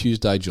cold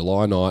Tuesday,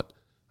 July night.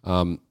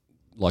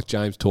 Like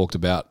James talked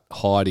about,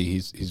 Heidi,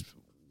 his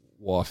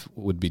wife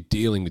would be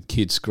dealing with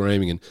kids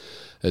screaming, and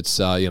it's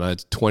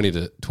it's 20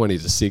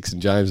 to 6,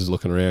 and James is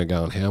looking around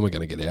going, how am I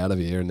going to get out of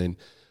here? And then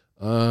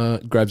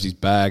grabs his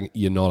bag.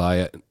 You're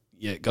not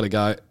got to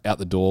go out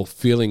the door,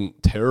 feeling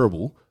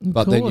terrible.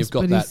 But then you've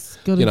got that.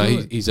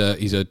 He's a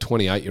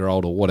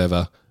 28-year-old or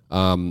whatever.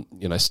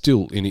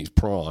 Still in his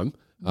prime.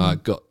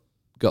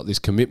 Got this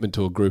commitment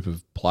to a group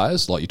of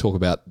players. Like you talk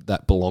about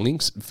that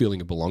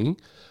feeling of belonging.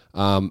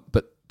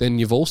 But then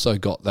you've also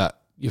got that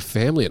your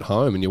family at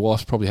home, and your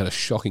wife's probably had a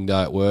shocking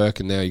day at work,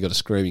 and now you've got a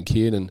screaming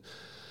kid, and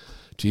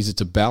geez, it's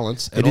a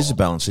balance. It is a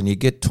balance, and you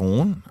get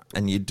torn,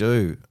 and you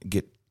do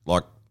get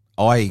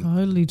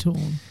totally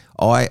torn.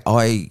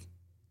 I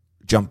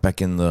jumped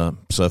back in the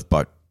surf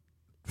boat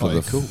for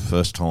the cool.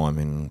 first time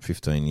in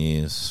 15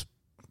 years,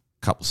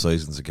 a couple of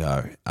seasons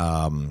ago.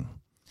 And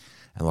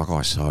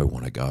I so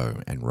want to go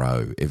and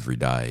row every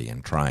day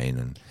and train.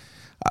 And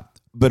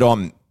but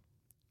I'm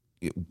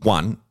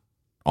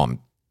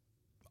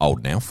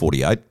old now,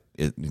 48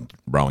 in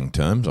rowing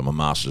terms. I'm a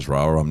masters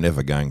rower. I'm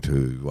never going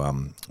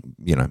to,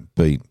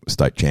 be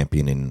state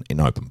champion in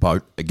open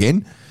boat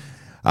again.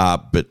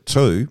 But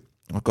two,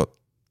 I've got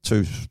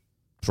 2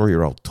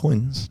 3-year-old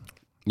twins.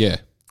 Yeah.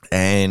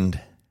 And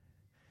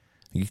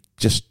you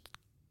just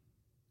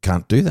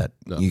can't do that.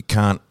 No. You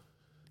can't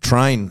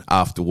train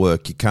after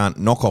work. You can't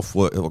knock off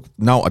work.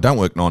 No, I don't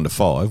work 9 to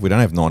 5. We don't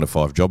have 9 to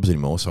 5 jobs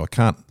anymore, so I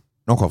can't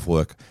knock off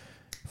work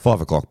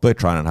 5 o'clock, be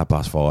training at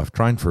 5:30,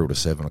 train through to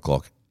 7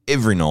 o'clock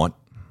every night.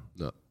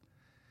 No.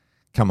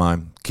 Come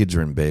home, kids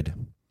are in bed.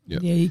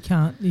 Yep. Yeah, you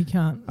can't.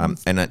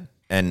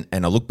 And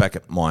I look back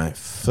at my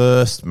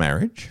first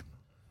marriage,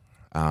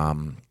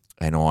 and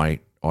I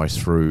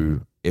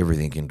threw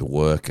everything into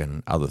work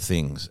and other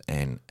things,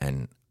 and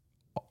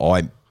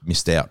I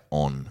missed out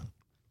on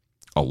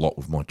a lot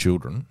with my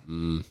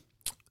children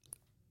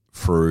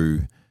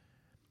through,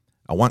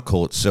 I won't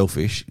call it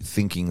selfish,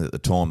 thinking at the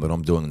time that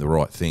I'm doing the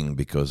right thing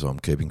because I'm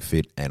keeping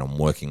fit and I'm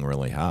working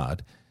really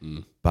hard.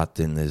 But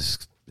then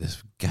there's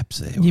gaps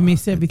there. You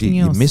miss everything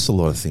else. You miss a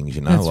lot of things,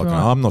 That's right.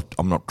 I'm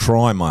not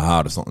trying my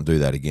hardest not to do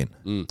that again.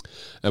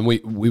 And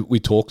we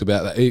talked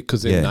about that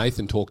because then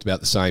Nathan talked about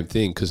the same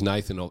thing, because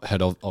Nathan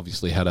had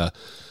obviously had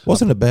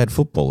wasn't a bad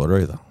footballer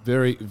either.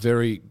 Very,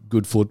 very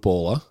good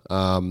footballer.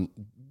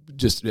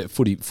 Just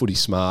footy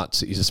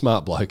smarts. He's a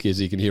smart bloke, as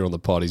you can hear on the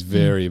pod. He's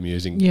very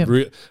amusing.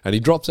 Yep. And he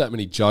drops that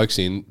many jokes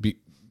in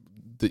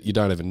that you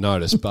don't even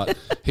notice. But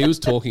he was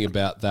talking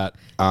about that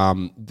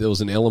there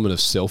was an element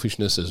of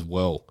selfishness as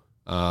well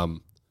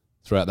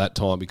throughout that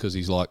time, because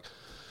he's like,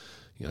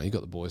 you got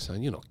the boys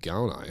saying, "You're not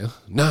going, are you?"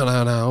 No,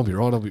 I'll be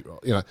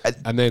right.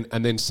 And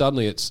then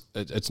suddenly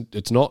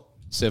it's not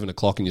 7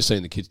 o'clock and you're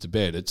seeing the kids to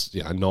bed. It's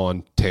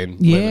 9, 10,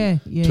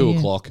 11, 2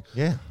 o'clock.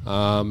 Yeah.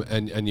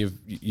 And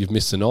you've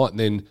missed the night, and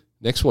then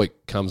next week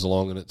comes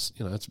along and it's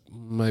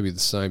maybe the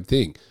same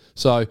thing.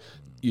 So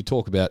you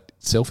talk about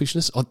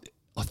selfishness.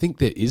 I think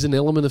there is an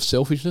element of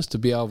selfishness to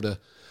be able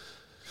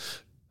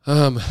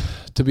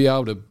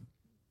to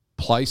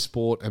play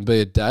sport and be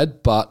a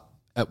dad, but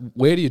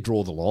where do you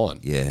draw the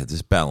line? Yeah,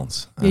 there's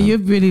balance. Yeah, you're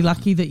really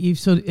lucky that you've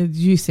sort of,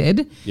 as you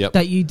said,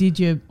 that you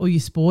did all your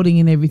sporting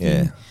and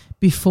everything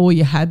before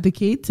you had the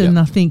kids, and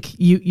I think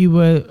you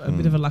were a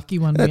bit of a lucky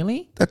one,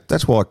 really.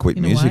 That's why I quit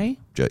music,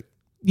 Jake.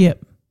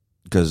 Yep.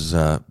 Because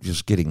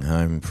just getting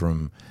home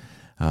from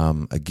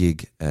a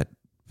gig at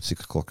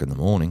 6 o'clock in the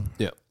morning,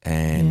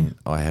 and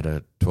I had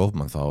a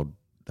 12-month-old,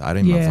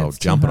 18-month-old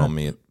jumping on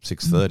me at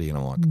 6:30, and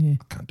I'm like,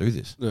 I can't do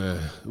this.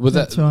 Was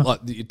that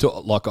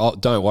right.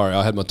 Don't worry,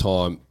 I had my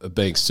time of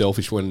being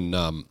selfish when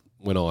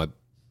I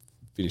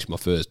finished my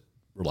first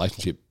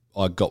relationship.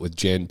 I got with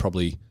Jen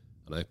probably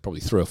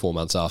 3 or 4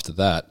 months after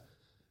that,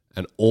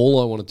 and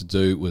all I wanted to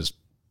do was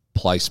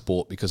play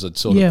sport, because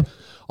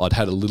I'd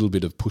had a little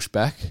bit of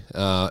pushback,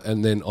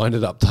 and then I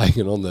ended up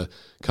taking on the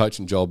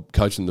coaching job,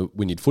 coaching the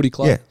Wynyard Footy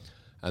Club,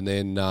 and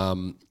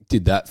then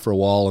did that for a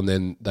while, and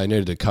then they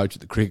needed a coach at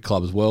the cricket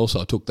club as well,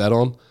 so I took that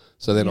on.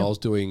 So then I was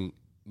doing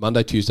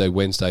Monday, Tuesday,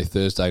 Wednesday,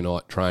 Thursday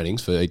night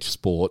trainings for each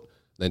sport,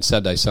 then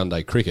Saturday,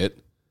 Sunday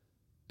cricket,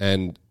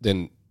 and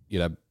then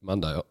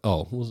Monday.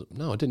 Oh, was it?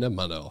 No, I didn't have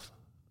Monday off.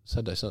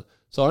 Saturday, Sunday.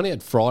 So I only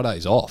had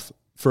Fridays off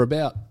for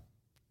about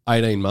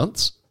 18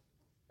 months.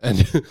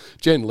 And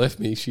Jen left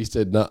me. She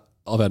said, "No,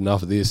 I've had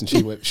enough of this," and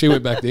she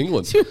went back to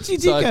England. She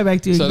did go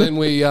back to England. So then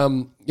we,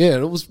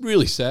 it was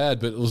really sad,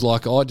 but it was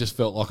like I just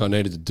felt like I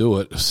needed to do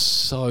it. It was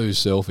so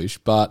selfish,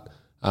 but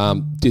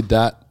did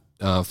that.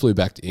 flew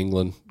back to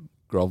England,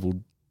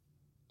 grovelled.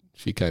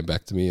 She came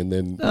back to me, and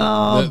then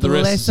Oh, the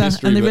rest is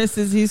history. and the but- rest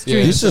is history.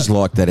 Yeah. This is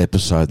like that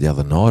episode the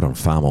other night on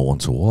Farmer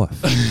Wants a Wife.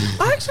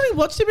 I actually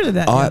watched a bit of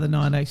that the other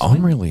night, actually.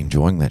 I'm really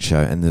enjoying that show.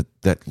 And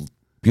that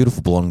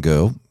beautiful blonde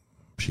girl,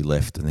 she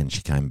left and then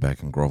she came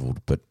back and grovelled.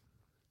 But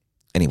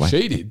anyway.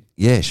 She did.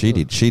 Yeah, she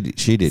did. She did.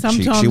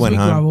 Sometimes she went we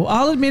home. grovel.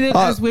 I'll admit it,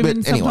 as women,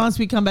 but anyway. sometimes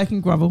we come back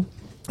and grovel.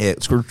 Yeah,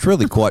 it's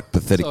really quite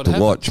pathetic So it to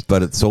happens. watch,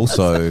 but it's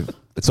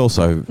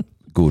also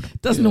good.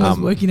 Doesn't always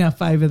work in our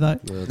favour, though.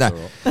 That's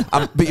No, all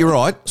right. but you're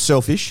right.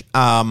 Selfish.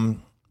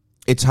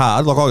 It's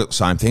hard. Like I got the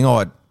same thing. I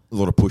had a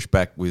lot of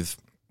pushback with,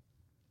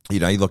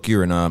 like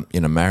you're in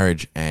a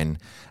marriage, and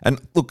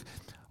look,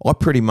 I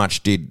pretty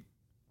much did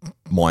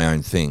my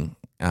own thing.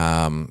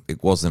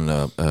 It wasn't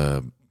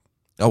I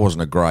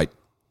wasn't a great.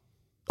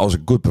 I was a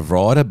good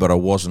provider, but I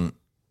wasn't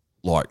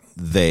like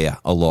there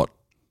a lot.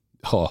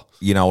 Oh,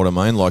 You know what I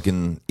mean? Like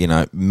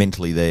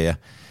mentally there.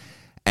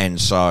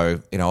 And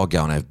so, I'll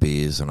go and have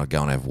beers and I'll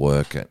go and have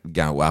work,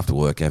 go after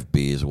work, have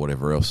beers or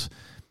whatever else.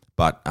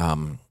 But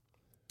I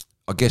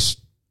guess,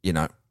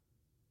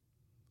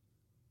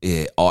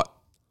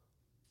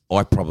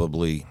 I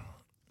probably,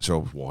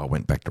 so why I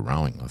went back to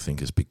rowing, I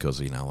think, is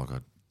because, like I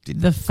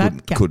The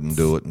fat cats. couldn't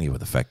do it. And with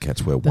the Fat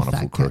Cats, we're a wonderful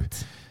Fat crew.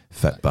 Cats.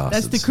 Fat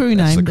bastards. That's the crew name.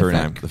 That's the crew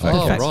name. The Fat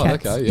oh Cats. right,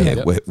 Cats. okay,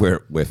 Yeah, yeah.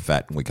 we're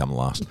fat and we come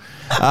last.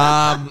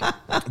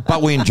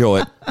 But we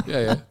enjoy it.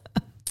 Yeah.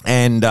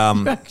 And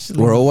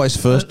Actually. we're always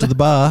first to the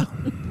bar.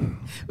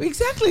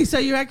 Exactly. So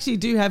you actually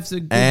do have some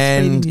good speed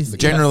in And your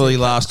generally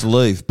last to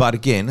leave. But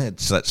again,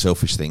 it's that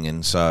selfish thing.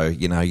 And so,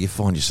 you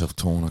find yourself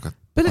torn. Like,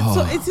 But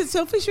is it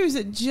selfish, or is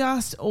it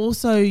just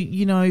also,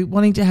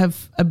 wanting to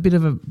have a bit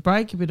of a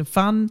break, a bit of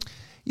fun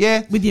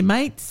yeah, with your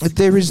mates?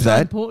 there is It's so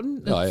that.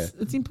 important. Oh,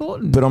 It's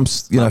important. But I'm,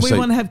 Like we so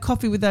want to have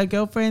coffee with our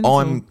girlfriends.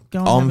 or I'm go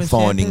and have a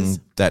finding champers.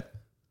 that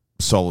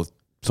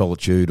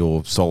solitude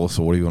or solace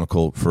or whatever you want to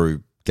call it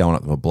through going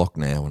up to my block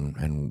now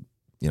and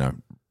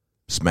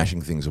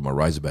smashing things with my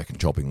razorback and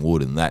chopping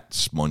wood, and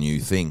that's my new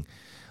thing.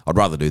 I'd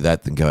rather do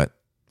that than go out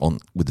on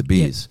with the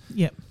beers.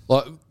 Yep.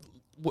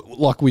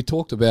 Like we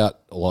talked about,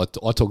 I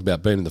talked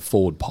about being in the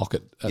forward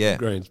pocket at Yeah. the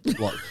Greens,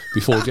 like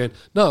before Jen.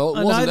 No, it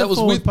I know wasn't. the That was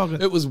forward with.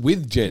 pocket. It was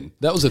with Jen.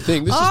 That was the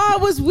thing. This is I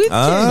was with Jen.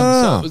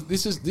 Ah. So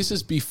this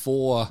is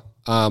before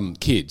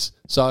kids.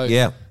 So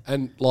Yeah.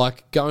 and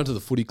like going to the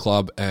footy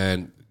club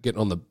and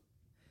getting on the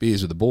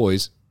beers with the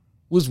boys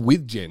was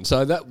with Jen.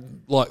 So that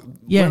when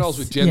Yes, I was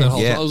with Jen, yes. that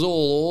whole Yeah. time, it was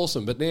all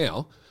awesome. But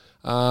now,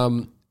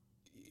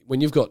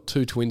 when you've got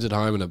two twins at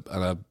home and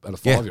a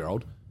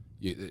 5-year-old.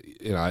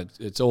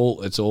 It's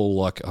all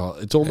like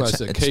it's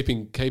almost a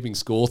keeping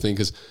score thing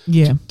because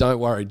Yeah. don't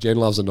worry, Jen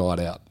loves a night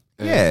out.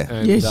 And, Yeah.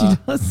 and, Yeah, she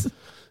does.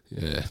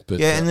 Yeah, but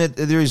Yeah, and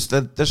there is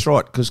that's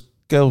right, because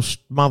girls'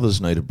 mothers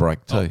need a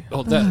break too. my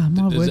word,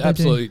 is they do.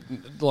 absolutely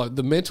like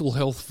the mental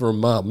health for a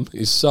mum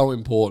is so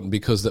important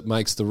because that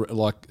makes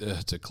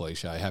it's a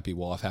cliche, happy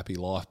wife, happy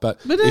life. But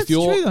that's if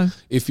you're true, though.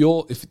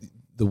 if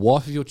the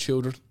wife of your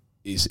children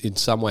is in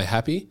some way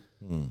happy,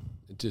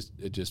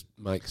 it just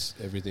makes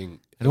everything.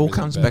 It all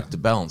everything comes better. back to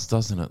balance,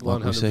 doesn't it?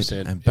 Like we said,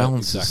 100%. and Yeah,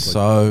 balance exactly. is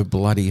so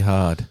bloody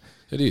hard.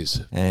 It is.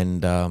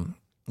 And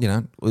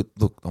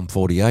look, I'm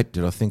 48.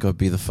 Did I think I'd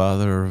be the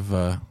father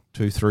of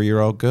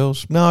 2-3-year-old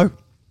girls? No.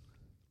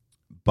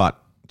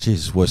 But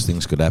geez, worse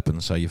things could happen.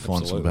 So you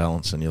find Absolutely. some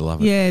balance and you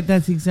love it. Yeah,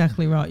 that's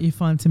exactly right. You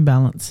find some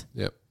balance.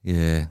 Yep.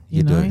 Yeah, You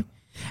you know. do.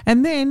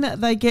 And then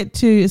they get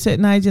to a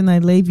certain age and they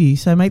leave you.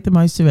 So make the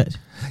most of it.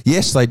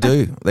 Yes, they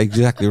do. They're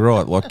exactly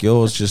right. Like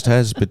yours just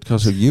has,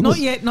 because of you. Not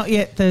yet.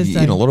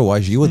 Thursday. In a lot of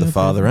ways, you were the Yeah,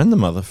 father and the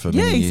mother for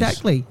Yeah, many years.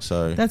 exactly.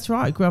 So That's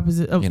right. Grew up as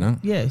a, You know.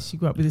 she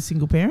grew up with a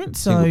single parent.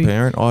 So single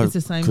parent. I it's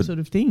the same could- sort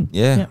of thing.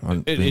 Yeah,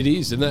 Yep. It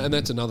is, and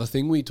that's another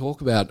thing we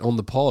talk about on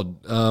the pod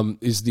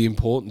is the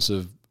importance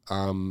of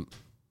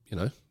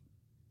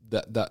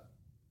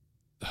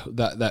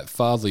that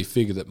fatherly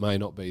figure that may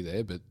not be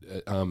there, but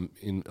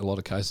in a lot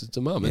of cases it's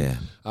a mum.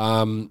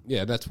 And,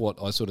 that's what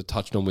I sort of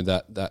touched on with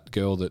that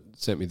girl that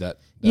sent me that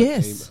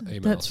Yes,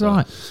 email. that's So,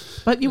 right.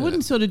 But you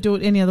wouldn't sort of do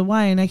it any other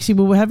way. And actually,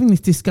 we were having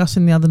this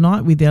discussion the other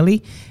night with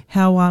Ellie,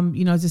 how,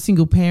 as a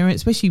single parent,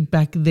 especially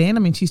back then, I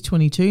mean, she's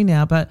 22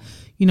 now, but,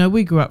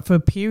 we grew up for a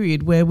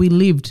period where we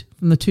lived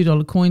from the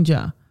 $2 coin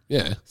jar.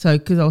 Yeah. So,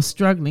 because I was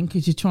struggling,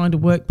 because you're trying to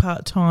work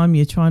part-time,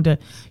 you're trying to,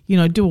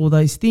 do all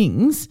those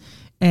things,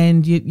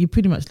 and you're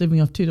pretty much living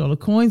off $2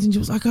 coins. And she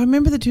was like, I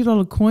remember the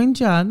 $2 coin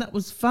jar, and that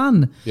was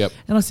fun. Yep.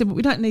 And I said, but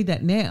we don't need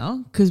that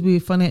now because we're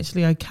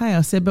financially okay.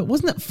 I said, but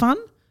wasn't it fun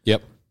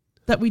Yep.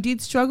 that we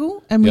did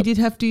struggle and we Yep. did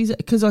have to use it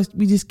because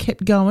we just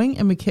kept going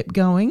and we kept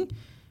going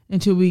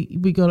until we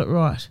got it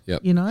right,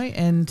 Yep.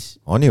 and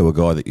I knew a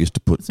guy that used to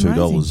put It's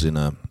 $2 in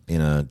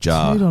a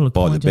jar $2 by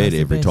coin the jar's bed the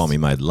every best. time he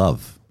made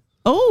love.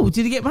 oh,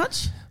 did he get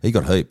much? He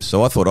got heaps,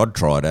 so I thought I'd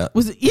try it out.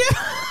 Was it, yeah,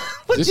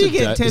 what did you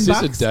get, $10? Is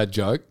this a dad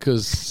joke?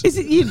 Because Is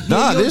it you?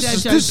 No, your this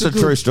dad is jokes a are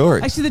good. true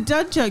story. Actually, the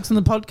dad jokes on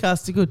the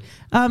podcast are good.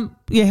 How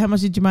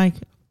much did you make?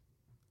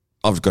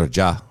 I've got a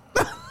jar.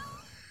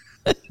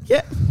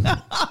 Yeah,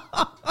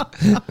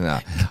 No,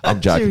 I'm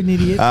joking. You're an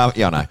idiot.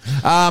 Yeah,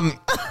 I know.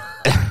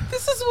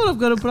 what I've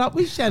got to put up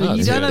with, Shannon. Oh,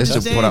 You don't That's to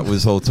understand. put up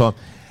with all the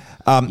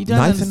time. You don't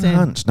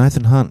understand.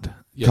 Nathan Hunt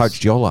Yes.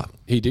 coached Yolla.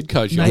 He did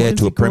coach Nathan's you. Yeah,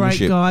 to a great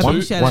premiership. guy. Won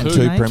Big shout out to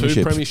two Nate. Two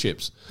premierships.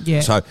 premierships. Yeah.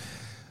 So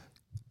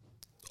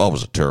I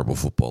was a terrible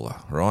footballer,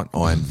 right?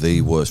 I am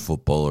the worst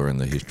footballer in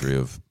the history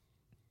of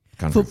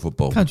country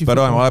football. Country but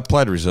football. I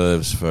played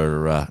reserves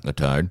for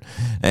Natone,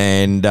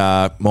 and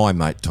my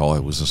mate Ty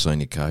was the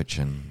senior coach,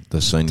 and the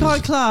seniors. Ty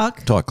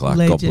Clark. Ty Clark,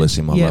 Legend. God bless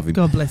him, I Yeah, love him.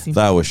 God bless him.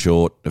 They were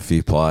short a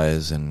few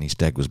players, and his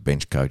dad was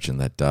bench coaching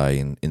that day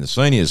in the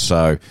seniors.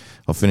 So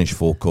I finished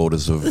 4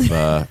 quarters of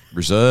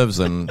reserves,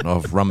 and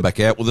I've run back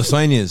out with the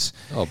seniors.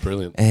 Oh,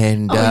 brilliant.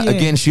 And yeah,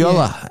 against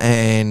Yolla.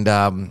 And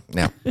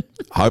now,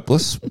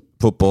 hopeless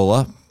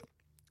footballer,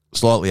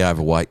 slightly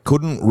overweight,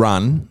 couldn't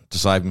run to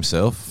save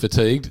himself,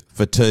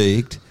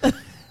 Fatigued.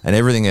 and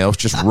everything else,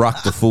 just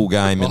rucked the full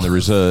game in the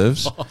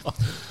reserves.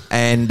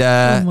 And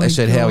my they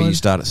said, how will God. you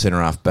start at centre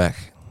half back?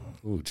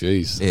 Oh,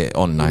 jeez. Yeah,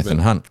 on Nathan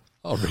Hunt.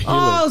 Oh, really?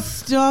 Oh,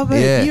 stop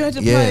it. Yeah, You had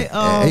to yeah. play.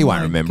 Oh, he won't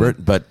my remember God.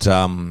 it, but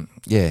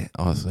yeah,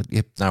 I said,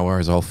 yep, no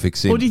worries, I'll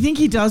fix him. Or do you think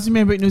he does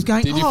remember it and was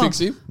going, Did you oh, fix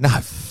him? No,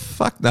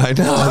 fuck no,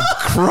 I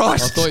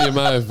Christ. thought you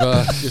may have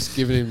just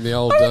given him the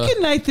old. I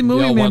reckon Nathan will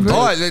the old remember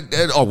one.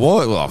 it.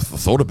 Well, I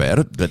thought about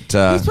it, but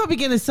He's probably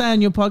going to say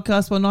on your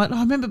podcast one night, I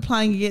remember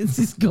playing against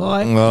this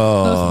guy. I oh,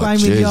 was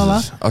playing with Yolla.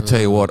 Jesus. I'll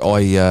tell you what,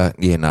 I had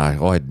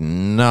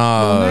no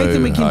Well,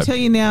 Nathan, we can hope. tell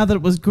you now that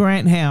it was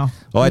Grant Howe.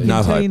 I had We can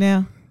no tell hope. you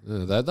now.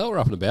 They were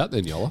up and about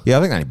then, Yolla. Yeah, I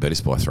think they only beat us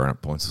by 300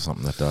 points or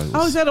something that day. It Oh,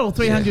 was- is that all?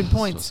 300 That's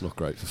points. not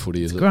great for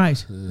footy, is it?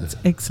 Great. It's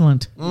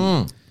excellent.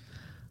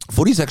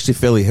 Footy's actually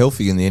fairly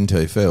healthy in the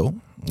NTFL.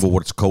 Well,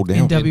 what it's called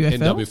now. NWFL?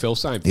 NWFL,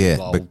 same. Yeah,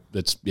 Well, but-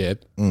 it's yeah.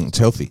 It's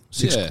healthy.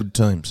 6 Yeah. good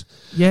teams.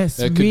 Yes,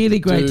 It could really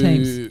great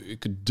teams. It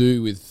could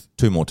do with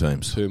 2 more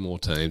teams. 2 more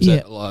teams.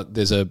 Yeah.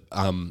 There's a. Do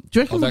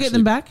you reckon we'll get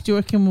them back? Do you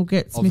reckon we'll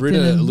get I've Smithton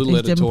written a and little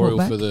East Devonport editorial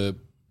back?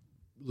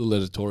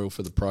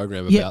 for the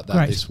program Yeah, about that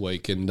great. this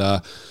week, and great.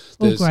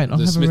 I'll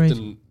have a read.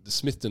 The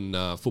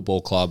Smithton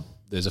Football Club.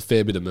 There's a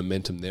fair bit of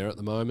momentum there at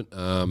the moment.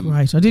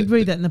 Great. I did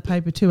read that in the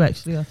paper too,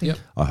 actually, I think. Yep.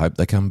 I hope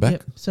they come back.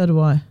 Yep, so do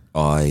I.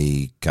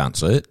 I can't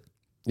see it.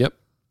 Yep.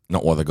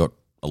 Not why they got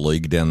a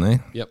league down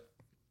there. Yep.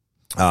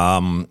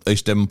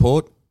 East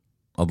Devonport,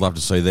 I'd love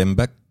to see them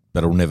back,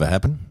 but it'll never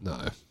happen.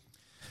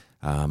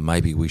 No,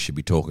 Maybe we should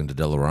be talking to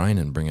Deloraine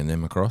and bringing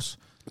them across.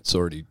 it's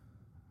already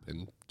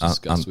been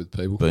discussed with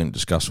people. Being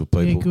discussed with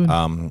people. good.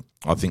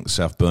 I think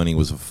South Burnie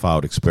was a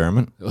failed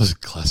experiment. It was a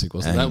classic,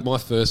 wasn't it? And- My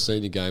first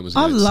senior game was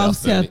I against love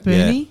South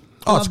Burnie. Yeah.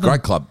 Oh, it's a Love great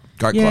them. club.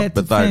 Great Yeah, club. it's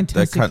But a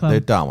fantastic club. they're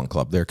Darwin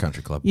club. They're a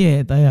country club.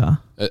 Yeah, they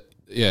are.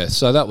 Yeah,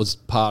 so that was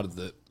part of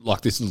the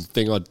this little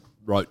thing I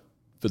wrote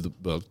for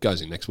it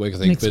goes in next week, I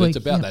think. Next but week, it's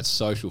about yeah. that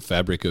social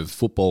fabric of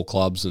football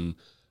clubs and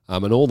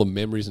all the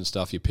memories and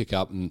stuff you pick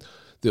up, and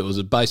it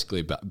was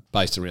basically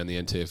based around the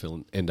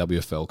NTFL and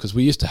NWFL because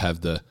we used to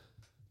have the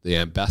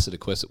ambassador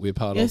quest that we're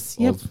part Yes,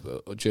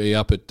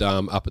 up at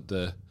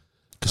the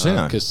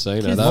Casino.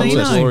 casino. That was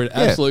Casino.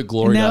 absolute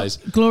glory now, days.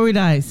 Glory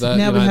days. That,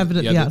 now you we know, have it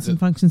at yeah, the the- Arts and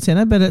Function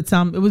Centre, but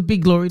it was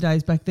big glory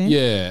days back then.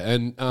 Yeah,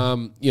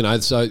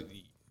 and so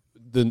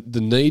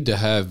the need to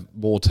have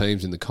more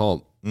teams in the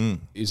comp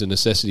is a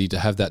necessity to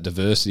have that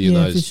diversity and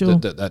Yeah, those for sure.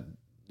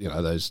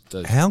 those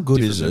How good different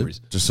is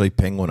memories. it to see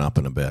Penguin up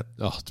and about?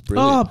 Oh, it's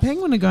brilliant. Oh,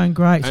 Penguin are going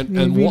great. and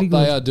Yeah, and really what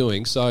good. they are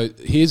doing. So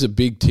here's a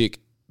big tick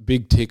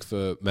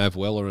for Mav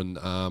Weller and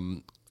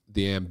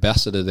the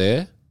ambassador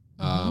there.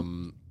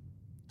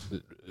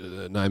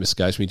 The name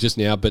escapes me just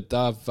now, but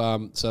they've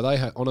so they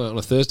on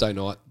a Thursday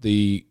night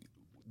the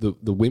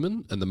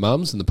women and the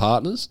mums and the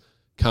partners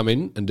come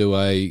in and do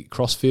a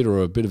CrossFit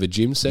or a bit of a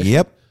gym session.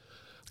 Yep.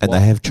 And they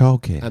have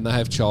childcare. And they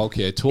have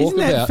childcare. Isn't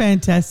that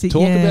fantastic?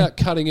 Talk Yeah. about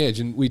cutting edge,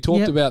 and we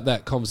talked Yep. about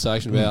that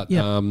conversation about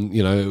Yep.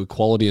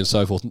 equality and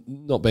so forth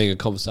not being a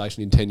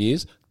conversation in 10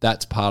 years.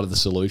 That's part of the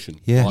solution.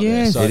 Yeah. right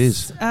there. Yes, So- It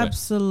is.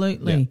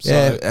 Absolutely.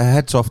 Yeah. Yeah,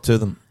 hats off to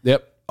them.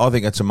 Yep. I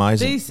think that's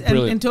amazing. These and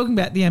Brilliant. talking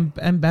about the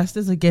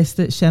ambassadors, I guess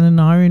that Shannon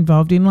and I are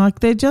involved in, like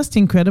they're just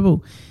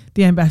incredible.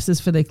 The ambassadors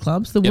for their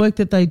clubs, the Yep. work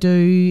that they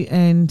do,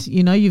 and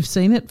you've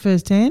seen it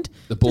firsthand.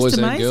 The boys Just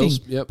and amazing. girls,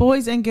 yep.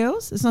 Boys and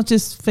girls. It's not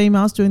just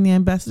females doing the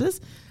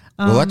ambassadors.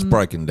 Well, that's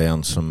breaking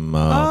down some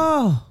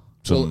Oh,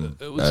 some Well,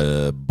 it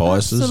was-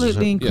 biases.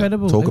 absolutely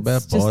incredible. Talk It's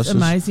about just biases.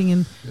 amazing,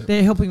 and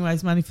they're helping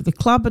raise money for the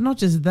club. But not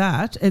just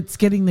that, it's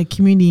getting the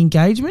community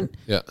engagement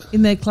Yeah.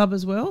 in their club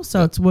as well.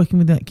 So it's working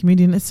with that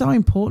community, and it's so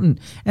important.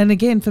 And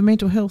again, for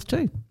mental health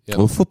too. Yeah.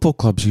 Well, football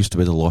clubs used to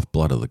be the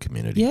lifeblood of the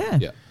community. Yeah.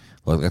 Yeah.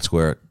 Like that's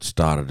where it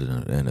started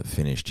and it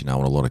finished, in a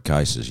lot of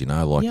cases,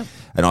 like, Yep.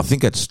 and I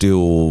think it's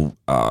still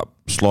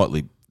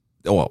slightly,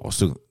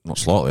 still not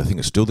slightly, I think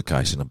it's still the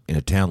case in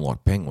a town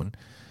like Penguin.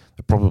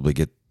 They probably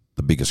get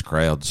the biggest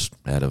crowds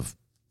out of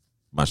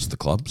most of the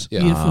clubs.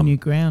 Yeah. Beautiful new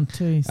ground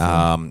too.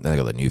 So. They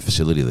got the new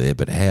facility there,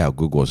 but how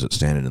good was it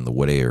standing in the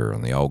wet area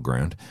on the old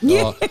ground?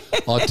 Oh,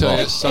 I tell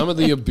you, some of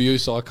the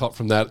abuse I caught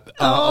from that.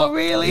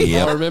 Really?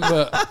 I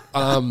remember,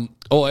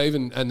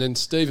 and then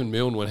Stephen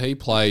Milne when he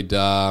played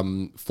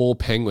for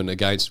Penguin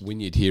against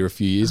Wynyard here a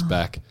few years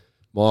back.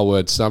 my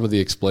word, some of the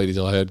expletives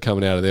I heard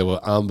coming out of there were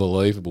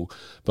unbelievable.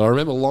 But I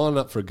remember lining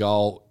up for a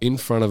goal in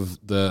front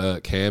of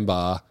the can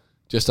bar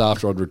just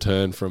after I'd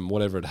returned from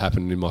whatever had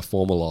happened in my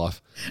former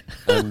life,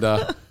 and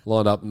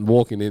lined up and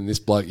walking in, this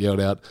bloke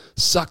yelled out,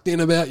 "Sucked in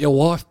about your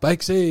wife,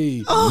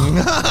 Bakesy."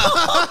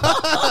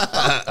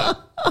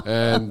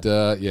 And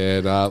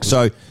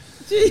So,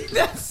 Gee,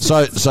 that's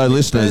so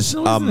listeners,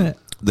 personal, isn't it?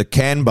 the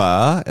can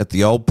bar at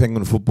the old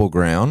Penguin football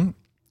ground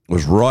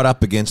was right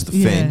up against the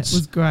Yeah, fence. it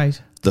was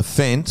great. The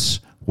fence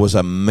was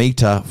a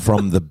metre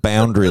from the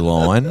boundary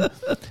line.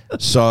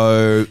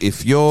 So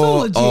if you're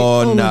legit,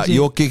 all legit.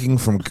 you're kicking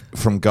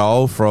from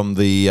goal from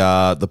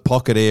the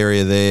pocket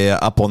area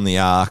there up on the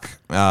arc,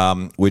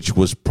 which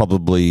was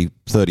probably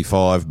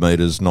 35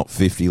 metres, not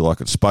 50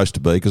 like it's supposed to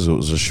be because it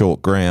was a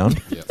short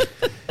ground. Yep.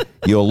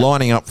 You're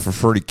lining up for a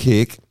free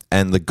kick,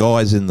 and the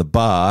guys in the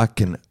bar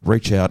can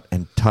reach out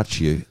and touch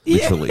you,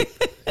 literally.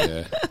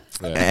 Yeah.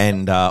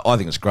 And I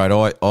think it's great.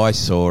 I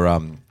saw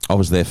I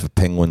was there for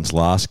Penguins'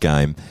 last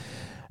game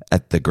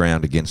at the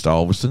ground against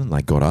Ulverston, and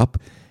they got up.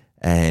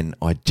 And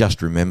I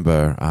just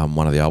remember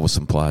one of the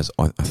Ulverston players,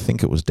 I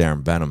think it was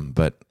Darren Bannum,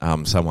 but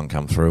someone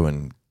come through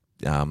and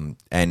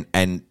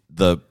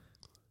the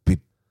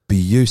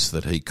abuse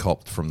that he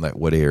copped from that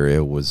wet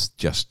area was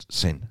just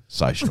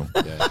sensational.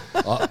 Yeah.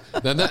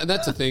 And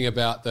that's the thing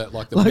about the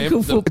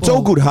Local football. It's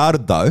all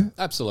good-hearted though.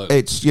 Absolutely.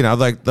 It's, you know,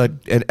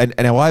 and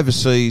our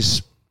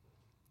overseas.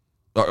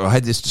 I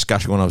had this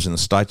discussion when I was in the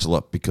States a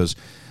lot because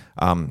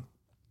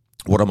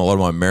what a lot of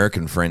my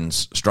American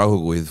friends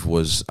struggled with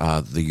was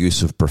the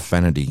use of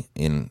profanity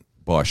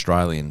by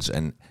Australians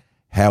and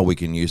how we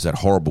can use that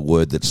horrible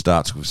word that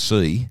starts with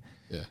C,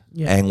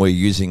 Yeah. and we're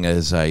using it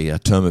as a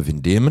term of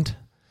endearment.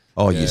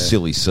 Oh, you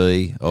silly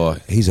C, or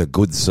he's a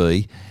good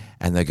C,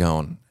 and they're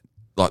going,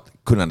 like,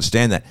 couldn't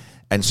understand that.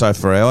 And so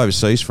for our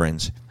overseas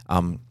friends,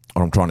 what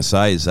I'm trying to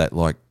say is that,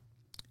 like,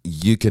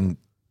 you can...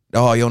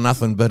 Oh, you're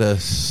nothing but a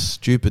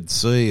stupid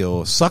C,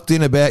 or sucked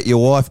in about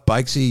your wife,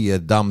 Bakesy, you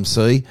dumb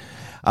C.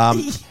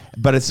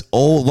 But it's a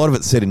lot of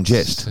it's said in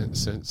jest.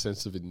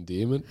 Sense of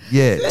endearment.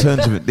 Yeah,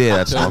 terms of it. Yeah,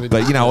 that's not.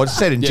 But you know, it's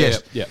said in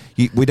jest. Yeah.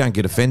 We don't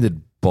get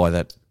offended by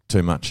that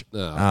too much.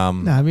 No.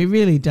 No, we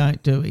really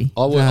don't, do we?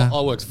 I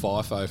worked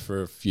FIFO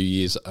for a few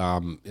years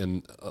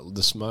in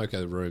the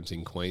smoker rooms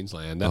in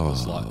Queensland. That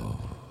was like,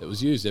 it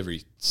was used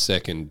every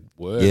second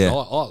word. Yeah.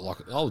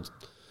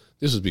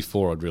 This was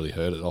before I'd really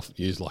heard it often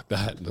used like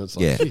that. And it's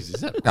like, Yeah. geez,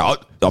 is that No, right?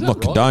 I'm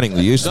not condoning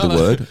the use of the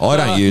word. I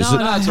don't use no, it.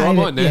 no. That's I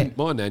right. hate it,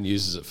 My nan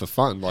uses it for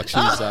fun. Like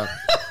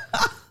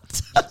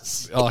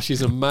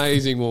she's an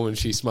amazing woman.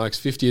 She smokes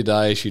 50 a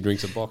day. She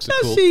drinks a box of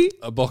Does she?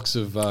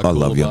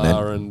 love your nan.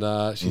 Bar,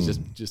 and she's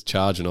just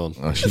charging on.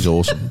 Oh, she's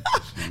awesome.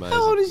 She's amazing.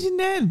 How old is your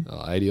nan?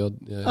 80 odd.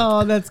 Yeah.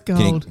 Oh, that's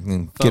gold.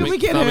 Can we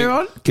get her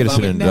on? Get us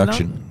an Get Nan on?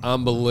 introduction.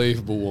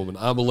 Unbelievable woman.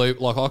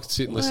 Unbelievable. Like I could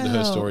sit and listen to her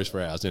Wow. stories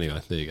for hours. Anyway,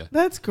 there you go.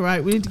 That's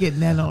great. We need to get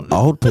Nan on.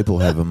 Old people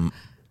have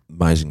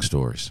amazing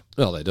stories.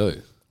 Well, they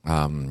do.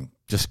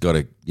 Just got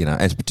to, you know,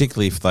 as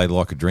particularly if they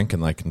like a drink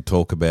and they can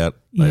talk about,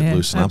 they Yeah,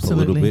 loosen up a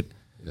little absolutely. bit.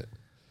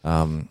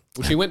 Well,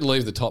 she went to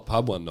leave the top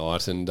pub one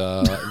night, and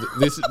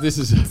this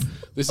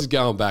is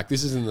going back.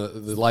 This is in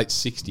the late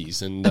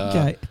 60s, and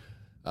Okay.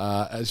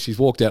 as she's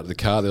walked out of the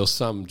car, there was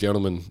some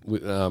gentleman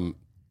with, and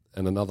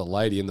another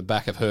lady in the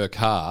back of her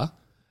car,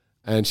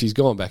 and she's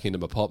gone back into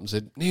my pop and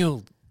said,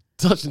 "Neil,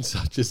 such and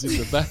such is in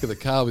the back of the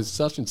car with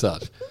such and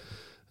such."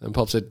 And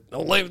Pop said,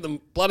 "Oh, leave them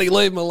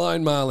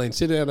alone, Marlene.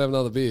 Sit down and have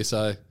another beer."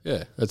 So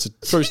yeah, that's a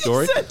true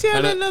story. Sat down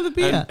and had another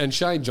beer. And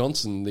Shane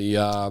Johnson,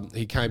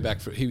 he came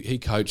back he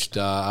coached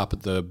up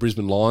at the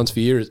Brisbane Lions for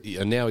years,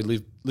 and now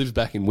he lives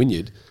back in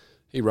Wynyard.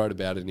 He wrote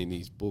about it in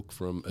his book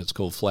it's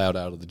called Flowered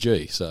Out of the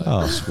G. So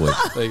Oh, sweet.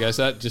 there you go.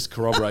 So that just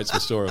corroborates the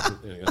story.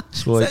 There you go.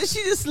 Sweet. So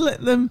she just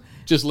let them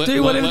Just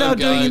do whatever they were them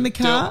go, doing in the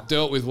car?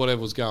 Dealt with whatever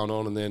was going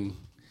on, and then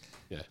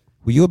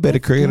Were you a better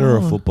cricketer or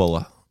a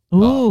footballer?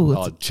 Ooh.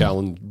 I'd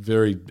challenge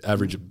very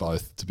average at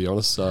both, to be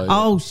honest. So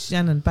Oh,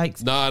 Shannon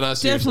Bakes. no,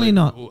 seriously, Definitely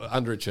not.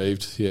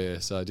 Underachieved. Yeah,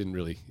 so I didn't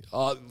really.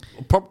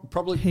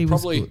 Probably, He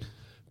was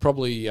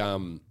probably.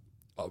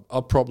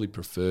 I probably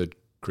preferred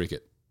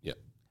cricket. Yeah,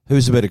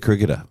 Who's the better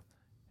cricketer?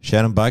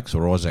 Shannon Bakes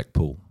or Isaac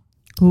Poole?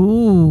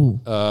 Ooh.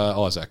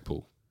 Isaac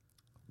Poole.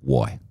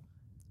 Why?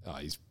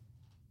 He's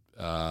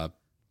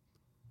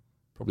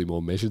probably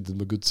more measured than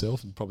my good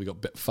self, and probably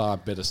got far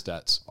better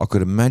stats. I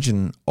could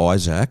imagine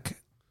Isaac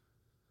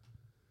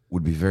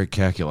would be very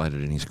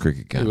calculated in his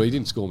cricket game. Well, he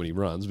didn't score many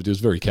runs, but he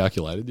was very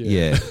calculated.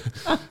 Yeah.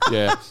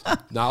 Yeah.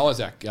 No,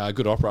 Isaac,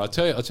 good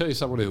operator. I'll tell you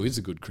someone who is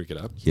a good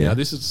cricketer. Yeah. Now,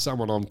 this is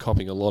someone I'm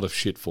copping a lot of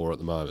shit for at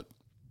the moment.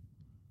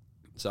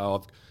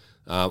 So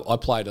I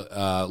played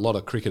a lot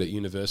of cricket at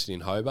University in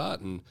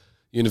Hobart, and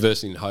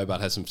University in Hobart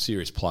has some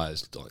serious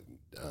players, like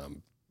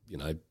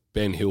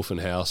Ben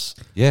Hilfenhaus,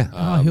 Yeah.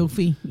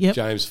 Hilfy. Yep.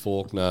 James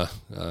Faulkner,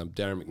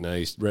 Darren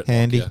McNeese, Rhett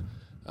Handy.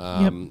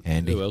 Lockyer.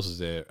 Handy. Who else is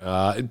there?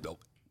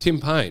 Tim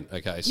Payne.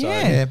 Okay, so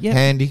Yeah. Yep.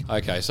 Handy.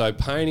 Okay, so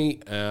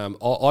Payne,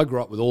 I grew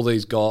up with all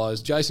these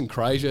guys. Jason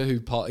Frazier, he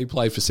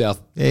played for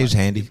South. Yeah, he was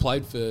handy. He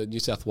played for New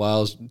South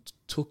Wales.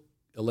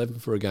 11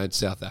 for against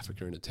South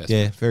Africa in a test.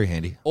 Yeah, very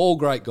handy. All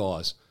great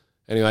guys.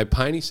 Anyway,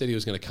 Paney said he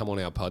was going to come on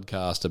our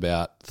podcast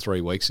about 3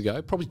 weeks ago.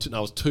 It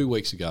was 2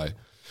 weeks ago.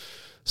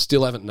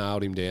 Still haven't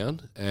nailed him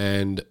down.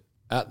 And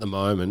at the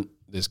moment,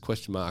 there's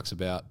question marks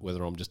about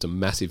whether I'm just a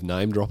massive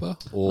name dropper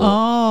or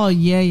Oh,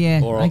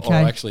 yeah. or Okay.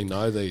 I actually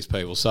know these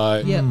people.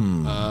 So, Yep.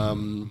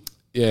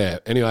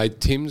 Anyway,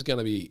 Tim's going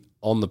to be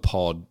on the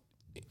pod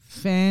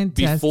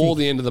Fantastic. before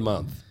the end of the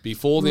month.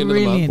 Before the end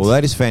Brilliant. of the month. Well,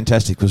 that is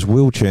fantastic because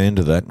we'll turn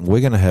to that. And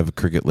we're going to have a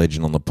cricket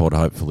legend on the pod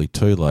hopefully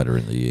too later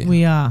in the year.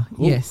 We are.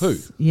 Cool. Yes. Who?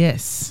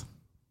 Yes.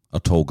 A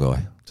tall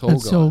guy. Tall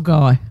That's guy. all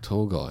guy.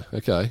 Tall guy.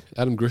 Okay.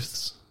 Adam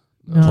Griffiths.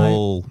 No,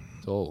 Tall.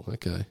 Tall.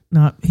 Okay.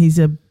 no, he's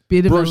a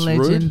bit of Bruce a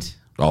legend.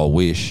 I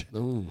wish.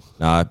 Ooh.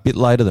 A bit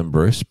later than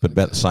Bruce, but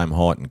about the same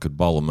height and could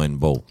bowl a mean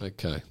ball.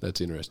 Okay. That's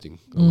interesting.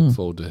 I look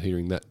forward to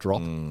hearing that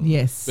drop.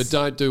 Yes. But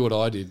don't do what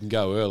I did and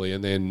go early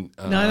and then...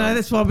 No,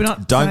 that's why we're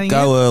not Don't saying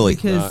go it early.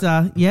 because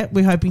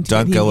we're hoping to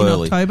Don't get him go in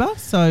early. October.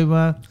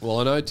 So Well,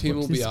 I know Tim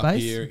Watch will be this up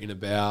space. here in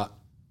about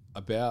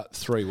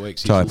 3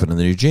 weeks. To open the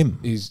new gym.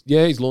 He's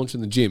launching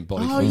the gym.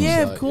 Body Oh, Form,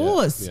 yeah, so, of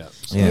course. Yeah.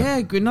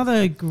 Yeah.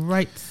 another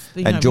great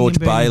thing. And over George in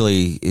Burnie.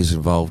 Bailey is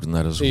involved in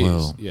that as He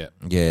well. is, yeah.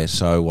 Yeah,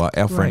 so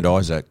our friend Great.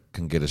 Isaac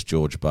can get us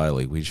George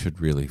Bailey. We should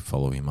really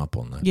follow him up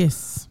on that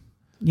Yes.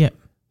 Yep.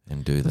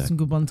 and do There's that. some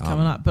good ones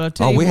coming up. But I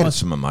tell you we what, had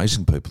some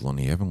amazing people on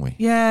here, haven't we?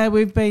 yeah,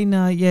 we've been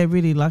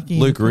really lucky.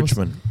 Luke of course.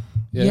 Richmond.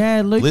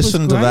 Yeah, Luke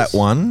Listen was to great. that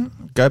one.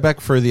 Go back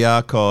through the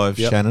archive,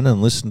 Yep. Shannon,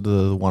 and listen to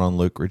the one on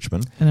Luke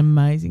Richmond. An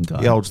amazing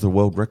guy. He holds the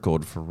world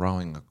record for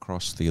rowing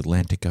across the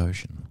Atlantic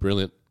Ocean.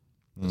 Brilliant.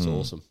 That's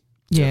awesome.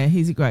 Yeah,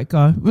 he's a great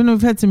guy.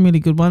 We've had some really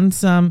good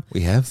ones.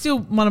 We have. Still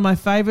one of my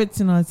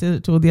favourites, and I said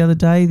it to her the other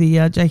day,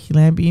 the Jackie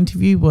Lambie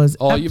interview was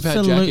Oh, you've had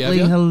Jackie, have absolutely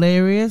you?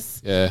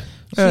 hilarious. Yeah.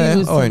 She Yeah,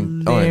 was I-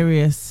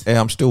 hilarious. Yeah,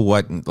 I'm still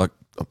waiting. Like,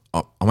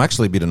 I'm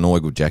actually a bit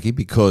annoyed with Jackie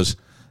because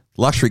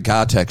luxury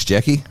car tax,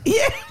 Jackie.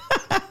 Yeah.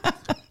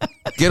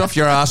 Get off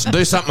your ass and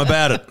do something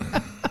about it.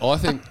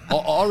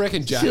 I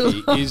reckon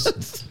Jackie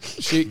is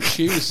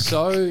she was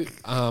so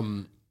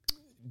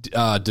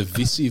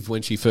divisive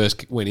when she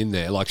first went in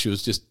there. Like she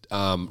was just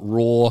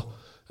raw,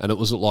 and it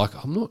was like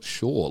I'm not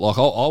sure. Like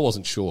I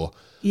wasn't sure.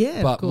 Yeah,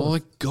 of but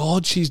course. my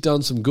God, she's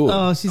done some good.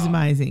 Oh, she's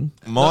amazing.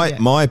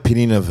 My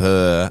opinion of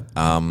her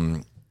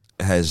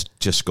has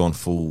just gone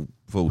full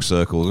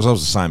circle because I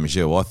was the same as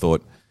you. I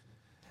thought,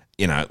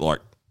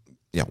 what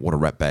a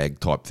rat bag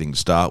type thing to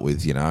start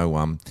with,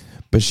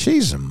 but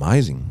she's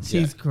amazing.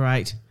 She's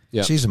great.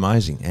 Yeah. She's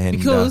amazing, and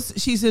Because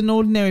she's an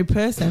ordinary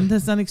person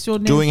that's done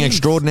extraordinary doing things.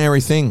 extraordinary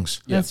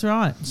things. That's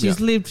right. She's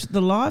lived the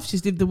life.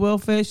 She's lived the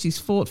welfare. She's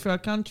fought for our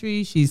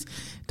country. She's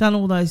done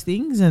all those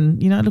things.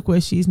 And, look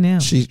where she is now.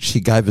 She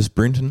gave us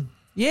Brinton.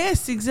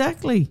 Yes,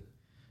 exactly.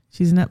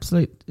 She's an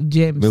absolute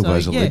gem.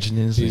 Milvo's so, a legend,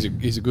 isn't he?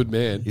 He's a good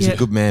man. He's a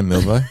good man,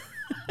 Milvo.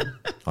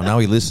 I know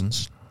he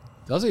listens.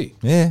 Does he?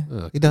 Yeah,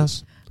 he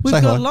does. We've Say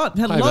got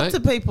hi. had Hey, lots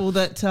mate. of people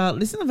that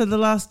listen over the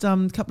last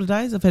couple of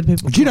days. I've had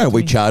people. Do you know talk to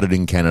we me. charted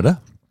in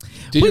Canada?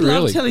 Did We you love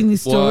really? telling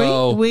this story.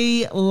 Wow.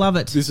 We love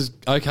it. This is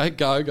okay.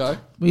 Go.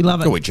 We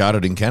love it. We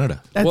charted in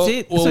Canada. That's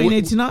it. That's all you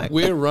need to know.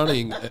 We're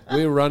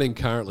running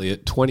currently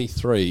at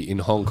 23 in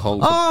Hong Kong.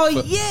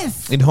 Oh,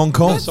 yes. In Hong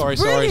Kong? That's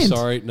brilliant.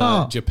 Sorry.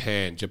 No, Oh.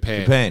 Japan.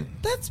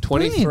 That's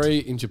 23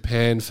 brilliant. in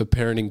Japan for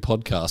parenting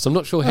podcasts. I'm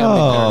not sure how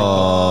many parenting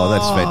Oh,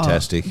 that's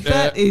fantastic.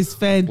 That is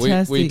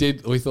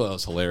fantastic. We thought that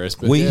was hilarious.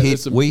 But We yeah, hit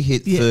there's some-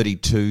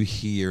 32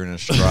 here in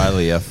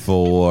Australia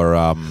for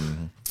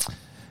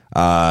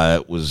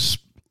it was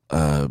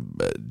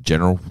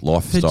general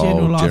lifestyle.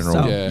 general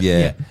lifestyle. Yeah.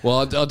 yeah. Well,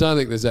 I don't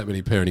think there's that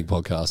many parenting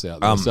podcasts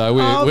out there. So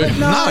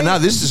but No,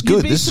 this is you'd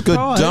good. be This is good.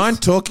 surprised.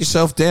 Don't talk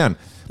yourself down.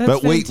 That's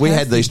but we had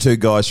fantastic. these two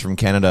guys from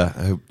Canada,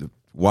 who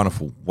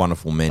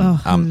wonderful men, Oh,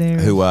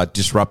 hilarious. who are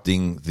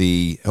disrupting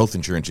the health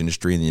insurance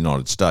industry in the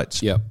United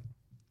States. Yep.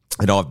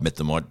 And I've met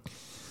them. I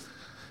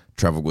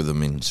travelled with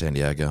them in San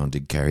Diego and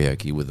did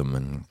karaoke with them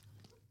and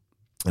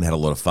had a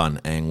lot of fun.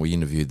 And we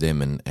interviewed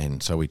them,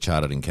 and so we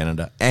charted in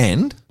Canada.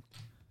 And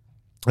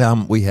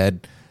we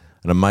had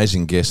an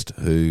amazing guest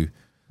who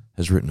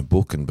has written a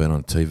book and been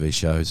on TV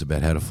shows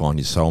about how to find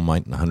your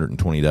soulmate in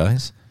 120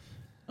 days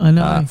I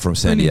know. from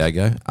San Brilliant.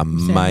 Diego.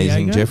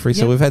 Amazing, Diego. Jeffrey.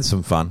 So Yep. we've had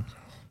some fun.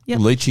 Yep.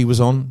 Leachy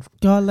was on.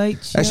 Guy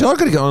Leach. Actually, I've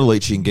got to get on to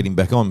Leachy and get him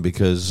back on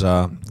because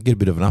get a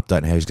bit of an update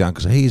on how he's going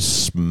because he is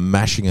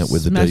smashing it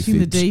with Smashing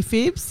the the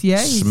defibs. defibs.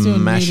 Yeah, he's doing really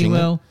Smashing it.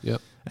 well.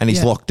 Yep. And he's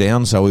Yeah. locked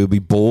down, so he'll be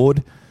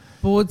bored.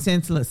 Bored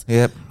senseless.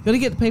 Yep. Got to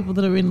get the people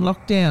that are in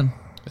lockdown.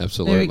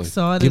 Absolutely. They're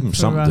excited. Give them for,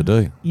 something to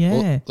do. Yeah.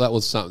 Well, that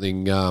was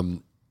something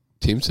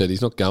Tim said.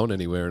 He's not going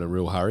anywhere in a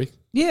real hurry.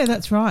 Yeah,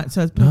 that's right.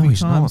 So it's No, perfect he's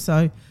time. not.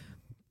 So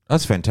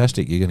That's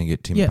fantastic. You're going to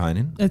get Tim yeah, Payne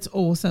in. it's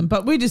awesome.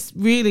 But we're just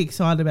really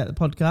excited about the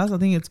podcast. I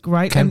think it's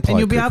great. Can And play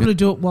you'll be able cricket.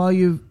 to do it while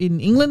you're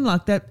in England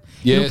like that.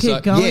 Yeah, You'll keep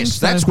so- going. Yes,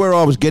 so- that's where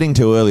I was getting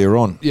to earlier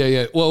on.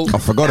 Yeah. Well, I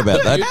forgot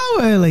about that.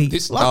 How early?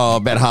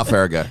 About half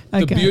hour ago.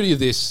 the Okay. beauty of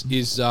this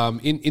is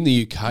in the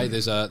UK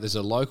there's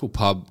a local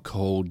pub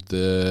called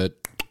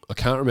I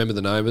can't remember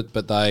the name of it,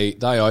 but they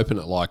open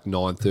at like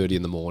 9:30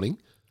 in the morning.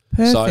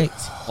 Perfect.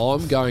 So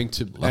I'm going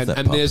to, and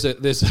that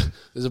there's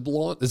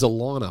a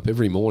lineup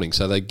every morning.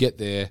 So they get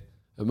there.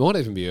 It might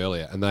even be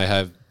earlier, and they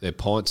have their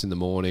pints in the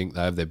morning.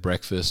 They have their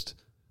breakfast.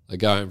 They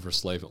go home for a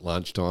sleep at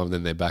lunchtime.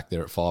 Then they're back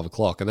there at 5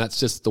 o'clock, and that's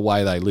just the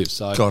way they live.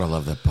 So God, I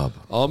love that pub.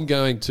 I'm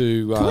going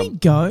to. Can we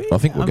go? I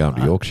think we're going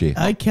to Yorkshire.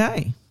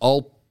 Okay.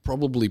 I'll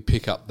probably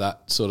pick up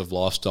that sort of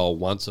lifestyle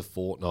once a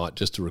fortnight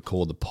just to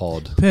record the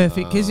pod.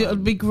 Perfect, because it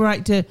would be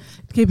great to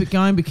keep it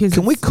going. Because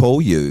Can we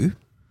call you?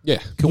 Yeah,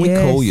 Can we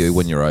call Yes. you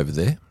when you're over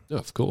there? yeah,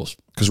 of course.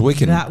 Because we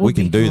can that would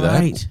do be that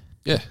great.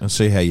 Yeah, and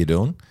see how you're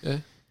doing. yeah.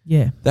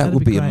 Yeah, That that'd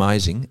would be great.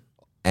 amazing.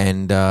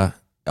 And I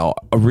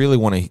really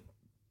want to,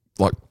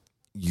 like,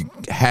 you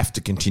have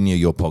to continue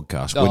your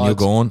podcast No, when you're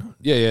it's- gone.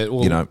 Yeah.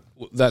 Well, You know.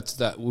 that's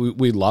that.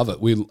 We love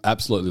it. We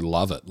absolutely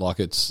love it. Like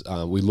it's,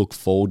 we look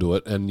forward to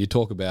it. And you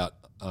talk about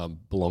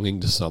belonging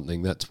to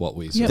something. That's what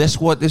we. Yep. This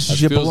is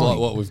It your feels belonging. like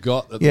what we've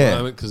got at Yeah. the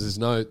moment because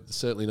there's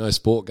certainly no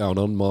sport going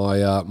on.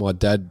 My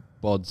dad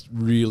bod's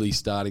really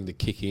starting to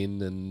kick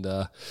in,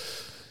 and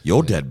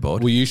Your dad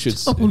bod. well, you should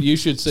see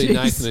jeez.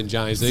 Nathan and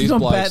James. It's These not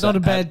blokes bad- not a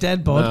bad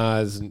dad bod.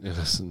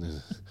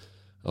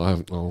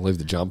 No, I'll leave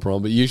the jumper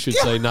on, but you should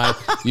see Nate.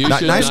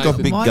 Nate's got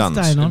big Mine's guns.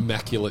 staying on.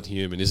 immaculate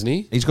human, isn't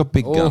he? He's got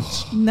big Oh.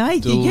 guns.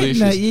 Nate,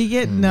 Delicious. you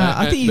get no.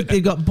 I think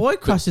you've got boy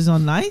crushes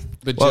on Nate.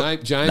 But Well,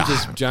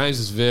 James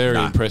is very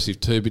impressive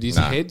too. But his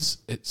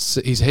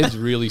head's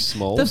really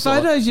small. The so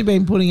photos you've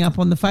been putting up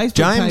on the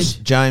Facebook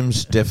page.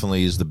 James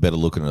definitely is the better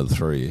looking of the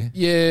three.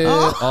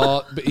 Yeah? Yeah,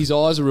 but his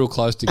eyes are real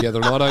close together,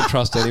 and I don't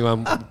trust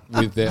anyone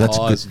with their That's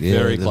eyes good. Yeah,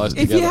 very that's close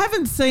good. If together. you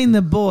haven't seen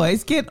the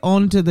boys, get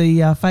onto the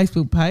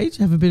Facebook page.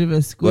 Have a bit of a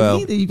squibby. Well-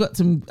 You've got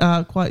some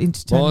quite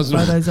entertaining Mine's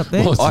not- photos up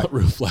there. mine's not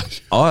real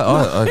flash.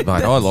 Mate,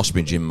 I lost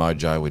my gym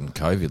mojo in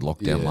COVID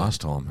lockdown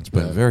last time. It's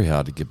been very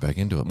hard to get back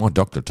into it. My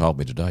doctor told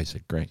me today, he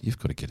said, Grant, you've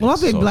got to get Well, I've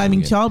been exercising blaming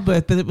again."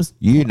 childbirth, but it was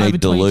You over need to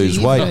 22 lose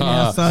years weight. ago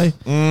now, so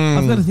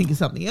I've got to think of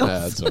something else. Yeah,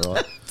 that's all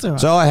right. It's all right.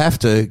 So I have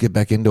to get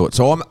back into it.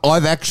 So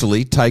I've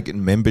actually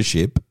taken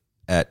membership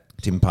at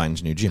Tim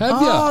Payne's new gym. Have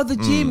Oh, ya? the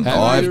gym. Have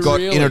Great. you I've got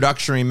really?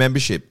 introductory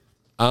membership.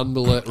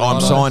 Unbelievable.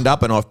 I'm signed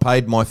up and I've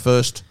paid my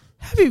first.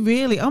 Have you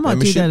really? I might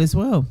Membership. do that as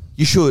well.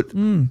 You should.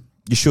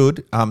 You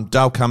should.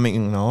 Dale Cumming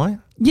and I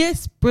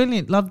Yes,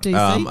 brilliant. Love DC.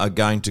 are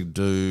going to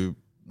do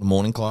the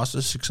morning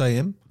classes, 6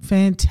 a.m.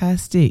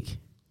 Fantastic.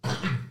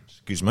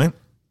 Excuse me.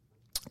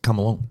 Come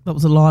along. That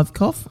was a live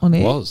cough on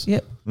air. Was.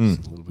 Yep. You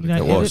don't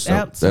That edit was.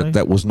 out, so.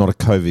 That was not a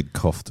COVID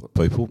cough,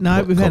 people. No,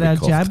 Not we've had COVID our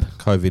cough. jab.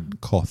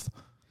 COVID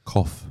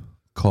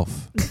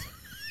cough.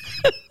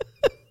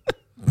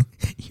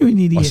 You're an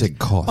idiot. I said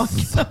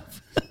cough.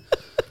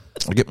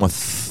 I get my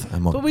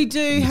and my But we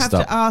do mixed have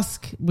up. to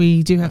ask.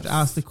 We do have to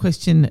ask the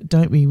question,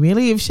 don't we?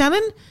 Really, of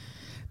Shannon,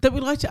 that we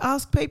like to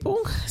ask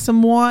people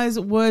some wise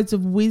words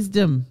of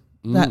wisdom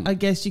that I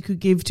guess you could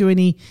give to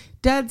any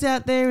dads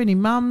out there, any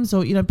mums,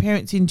 or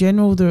parents in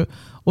general,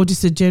 or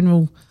just a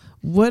general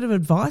word of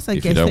advice. I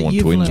If guess you don't that want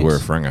you've twins, learnt. wear a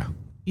franger.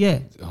 Yeah,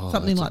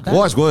 something like that.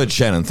 Wise words,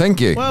 Shannon.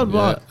 Thank you.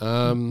 Worldwide.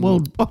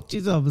 World. Oh,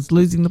 jeez, I was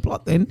losing the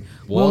plot then.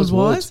 Wise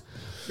Worldwise.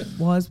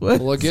 Wise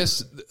words. Well, I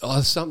guess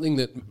something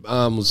that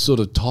was sort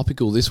of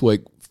topical this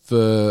week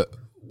for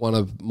one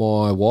of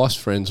my wife's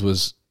friends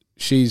was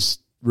she's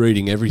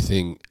reading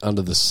everything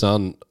under the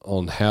sun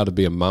on how to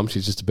be a mum.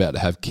 She's just about to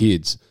have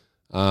kids.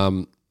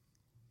 And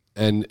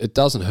it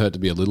doesn't hurt to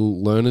be a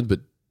little learned,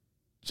 but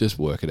just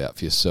work it out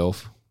for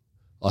yourself,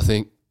 I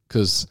think,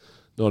 because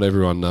not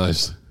everyone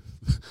knows.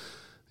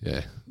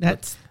 Yeah.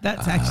 That's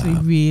actually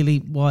really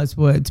wise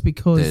words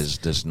because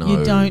There's no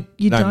you don't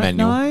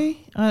manual. know.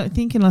 I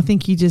think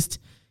you just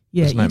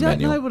There's no you don't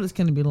manual. know what it's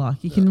going to be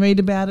like. You can read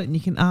about it and you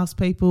can ask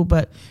people,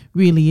 but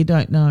really you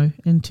don't know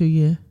until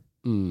you're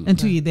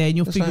there and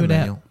you'll There's figure no it out.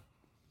 manual.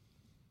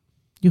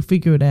 You'll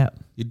figure it out.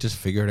 You just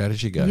figure it out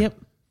as you go. Yep.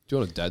 Do you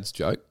want a dad's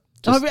joke?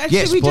 Actually,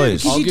 Yes, we do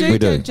please. because you We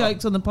do do.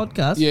 jokes on the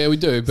podcast. Yeah, we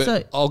do, but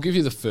So- I'll give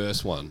you the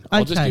first one.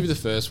 I'll just Okay. give you the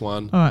first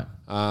one. All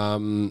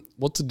right.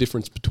 What's the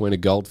difference between a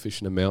goldfish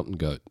and a mountain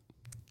goat?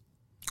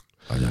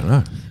 I don't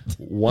know.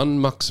 One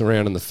mucks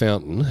around in the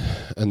fountain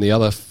and the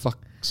other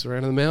fucks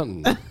around in the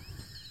mountain.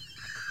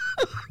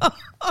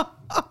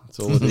 That's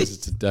all it is.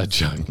 It's a dad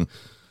joke.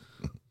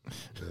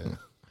 Yeah.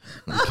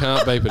 You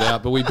can't beep it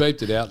out, but we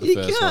beeped it out the You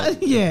first one.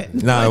 can't. Yeah.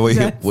 No, we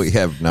have no. we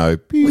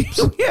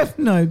have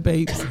no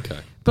beeps. Okay.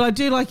 But I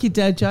do like your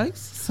dad jokes.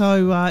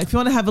 So if you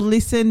want to have a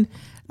listen,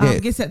 Yeah. I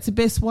guess that's the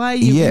best way.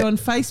 You're on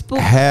Facebook.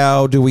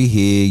 How do we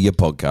hear your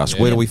podcast?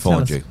 Where do we Tell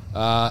find us. you?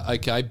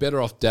 Okay, Better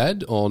Off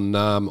Dad on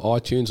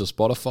iTunes or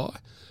Spotify.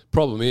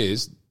 Problem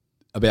is,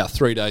 about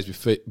 3 days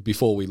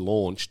before we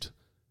launched,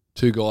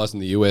 2 guys in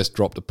the US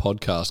dropped a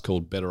podcast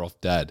called Better Off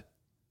Dad.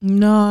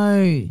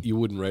 No. You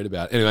wouldn't read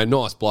about it. Anyway,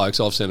 nice blokes.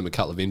 I've sent them a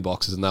couple of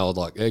inboxes and they were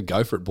like, yeah,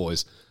 go for it,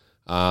 boys.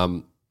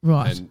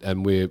 Right.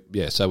 And we're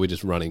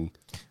just running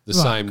the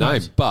Right, same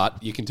great. name,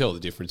 but you can tell the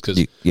difference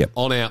because Yep.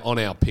 on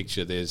our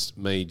picture there's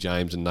me,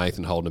 James, and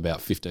Nathan holding about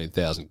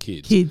 15,000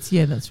 kids. Kids,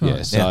 yeah, that's right.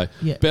 Yeah, so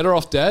Yeah. Better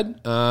Off Dad,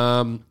 the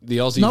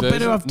Aussie Not version.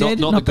 Better Off Dead,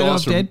 not not the Better guys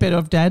Off from Dead, Better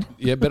Off Dad.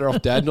 Yeah, Better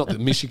Off Dad, not the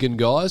Michigan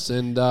guys.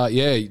 And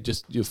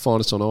you'll find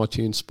us on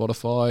iTunes,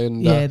 Spotify,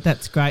 and Yeah,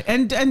 that's great.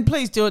 And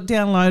please do it,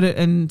 download it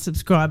and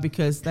subscribe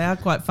because they are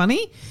quite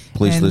funny.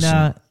 Please and,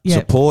 listen. yeah,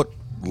 Support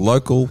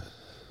local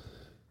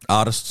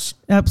artists.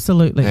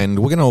 absolutely. And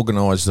we're going to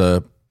organise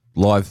a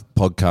live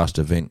podcast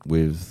event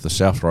with the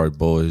South Road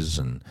Boys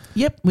and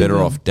Yep, we Better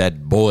will. Off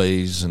Dad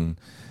Boys and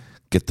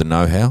get the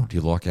know-how. Do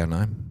you like our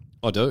name?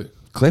 I do.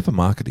 Clever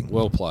marketing.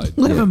 Well played.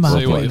 Clever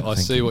marketing. I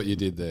see what you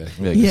did there.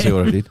 Yeah, you see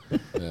what I did?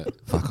 Yeah.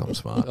 Fuck, I'm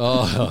smart.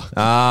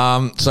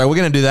 Oh, So we're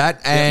going to do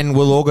that, and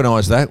we'll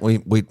organise that. We I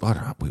don't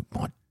know, we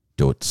might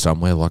do it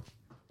somewhere like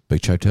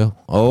Beach Hotel,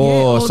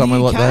 or the somewhere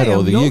like UK that, or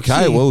or the Yorkshire,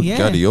 UK. We'll yeah.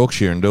 go to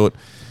Yorkshire and do it.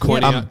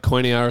 Queenie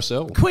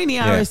RSL. Queenie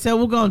RSL,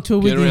 we'll go on tour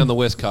with Get you. around the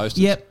West Coast.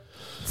 Yep.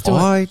 Let's do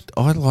it.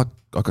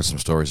 I got some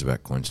stories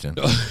about Queenstown.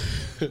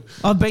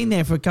 I've been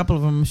there for a couple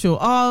of them, I'm sure.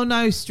 Oh,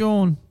 no,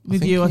 Strawn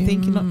with you. I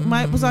think,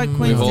 mate, was I at I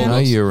Queenstown? know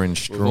you're in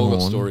We've all got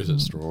Strawn. stories at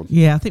Strawn.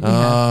 Yeah, I think we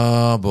have.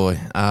 Oh boy.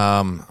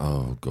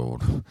 Oh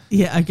god.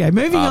 Yeah, okay,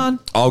 moving on.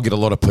 I'll get a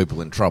lot of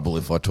people in trouble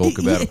if I talk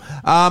about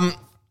them.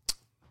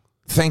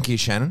 Thank you,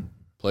 Shannon.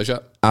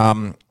 Pleasure.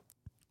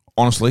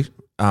 Honestly,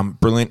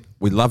 brilliant.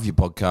 We love your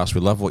podcast.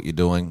 We love what you're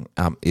doing.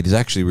 It is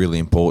actually really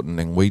important,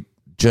 and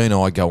Gene and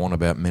I go on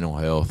about mental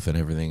health and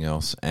everything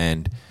else,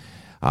 and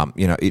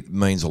it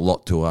means a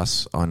lot to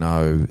us. I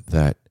know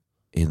that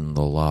in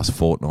the last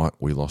fortnight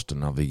we lost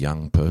another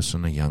young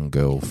person, a young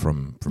girl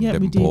from Yeah,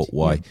 we Devonport did,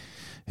 Way,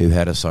 who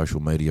had a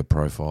social media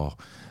profile.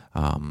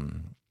 I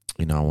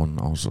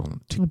was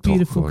on TikTok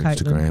beautiful or Caitlin,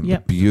 Instagram.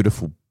 yep.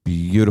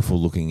 Beautiful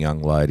looking young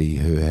lady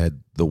who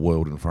had the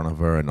world in front of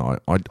her, and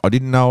I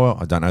didn't know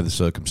her. I don't know the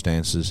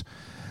circumstances.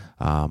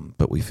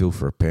 But we feel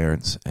for her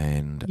parents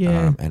and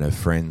her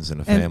friends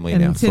and her family.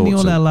 And our sending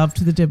thoughts all are- our love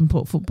to the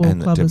Devonport Football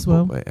and the Club as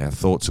well. Devonport- Our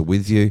thoughts are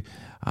with you.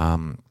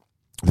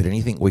 But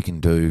anything we can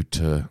do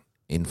to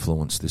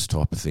influence this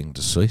type of thing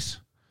to cease,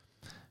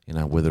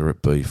 whether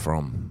it be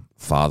from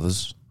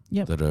fathers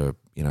Yep. that are,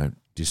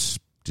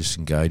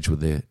 disengaged with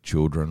their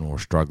children or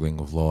struggling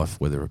with life,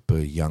 whether it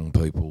be young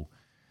people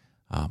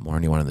or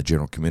anyone in the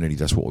general community,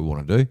 that's what we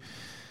want to do.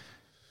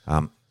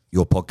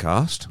 Your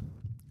podcast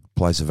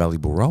plays a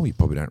valuable role. You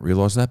probably don't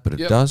realise that, but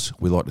it does.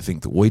 We like to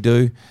think that we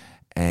do.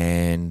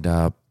 And,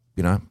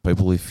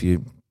 people, if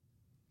you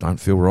don't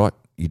feel right,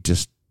 you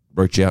just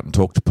reach out and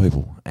talk to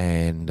people.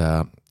 And,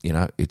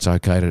 it's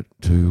okay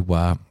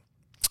to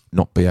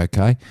not be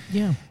okay.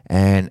 Yeah.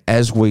 And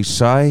as we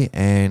say,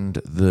 and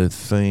the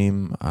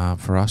theme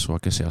for us, or I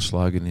guess our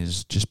slogan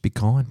is just be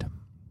kind.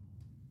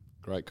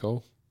 Great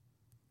call.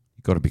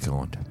 You've got to be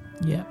kind.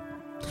 Yeah.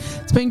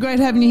 It's been great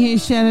having you here,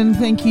 Shannon.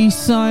 Thank you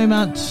so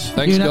much.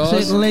 Thanks, You're an guys.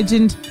 absolute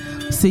legend.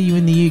 See you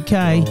in the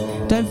UK.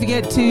 Don't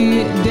forget to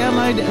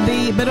download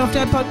the Better Off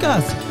Dad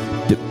podcast.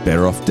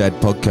 Better Off Dad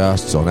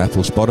podcasts on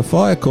Apple,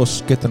 Spotify. Of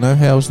course, get the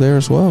know-hows there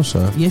as well.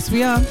 So Yes,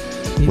 we are.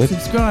 Hit We're-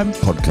 subscribe.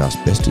 podcast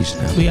besties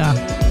now. We are.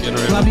 Get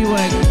around. Love your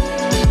work.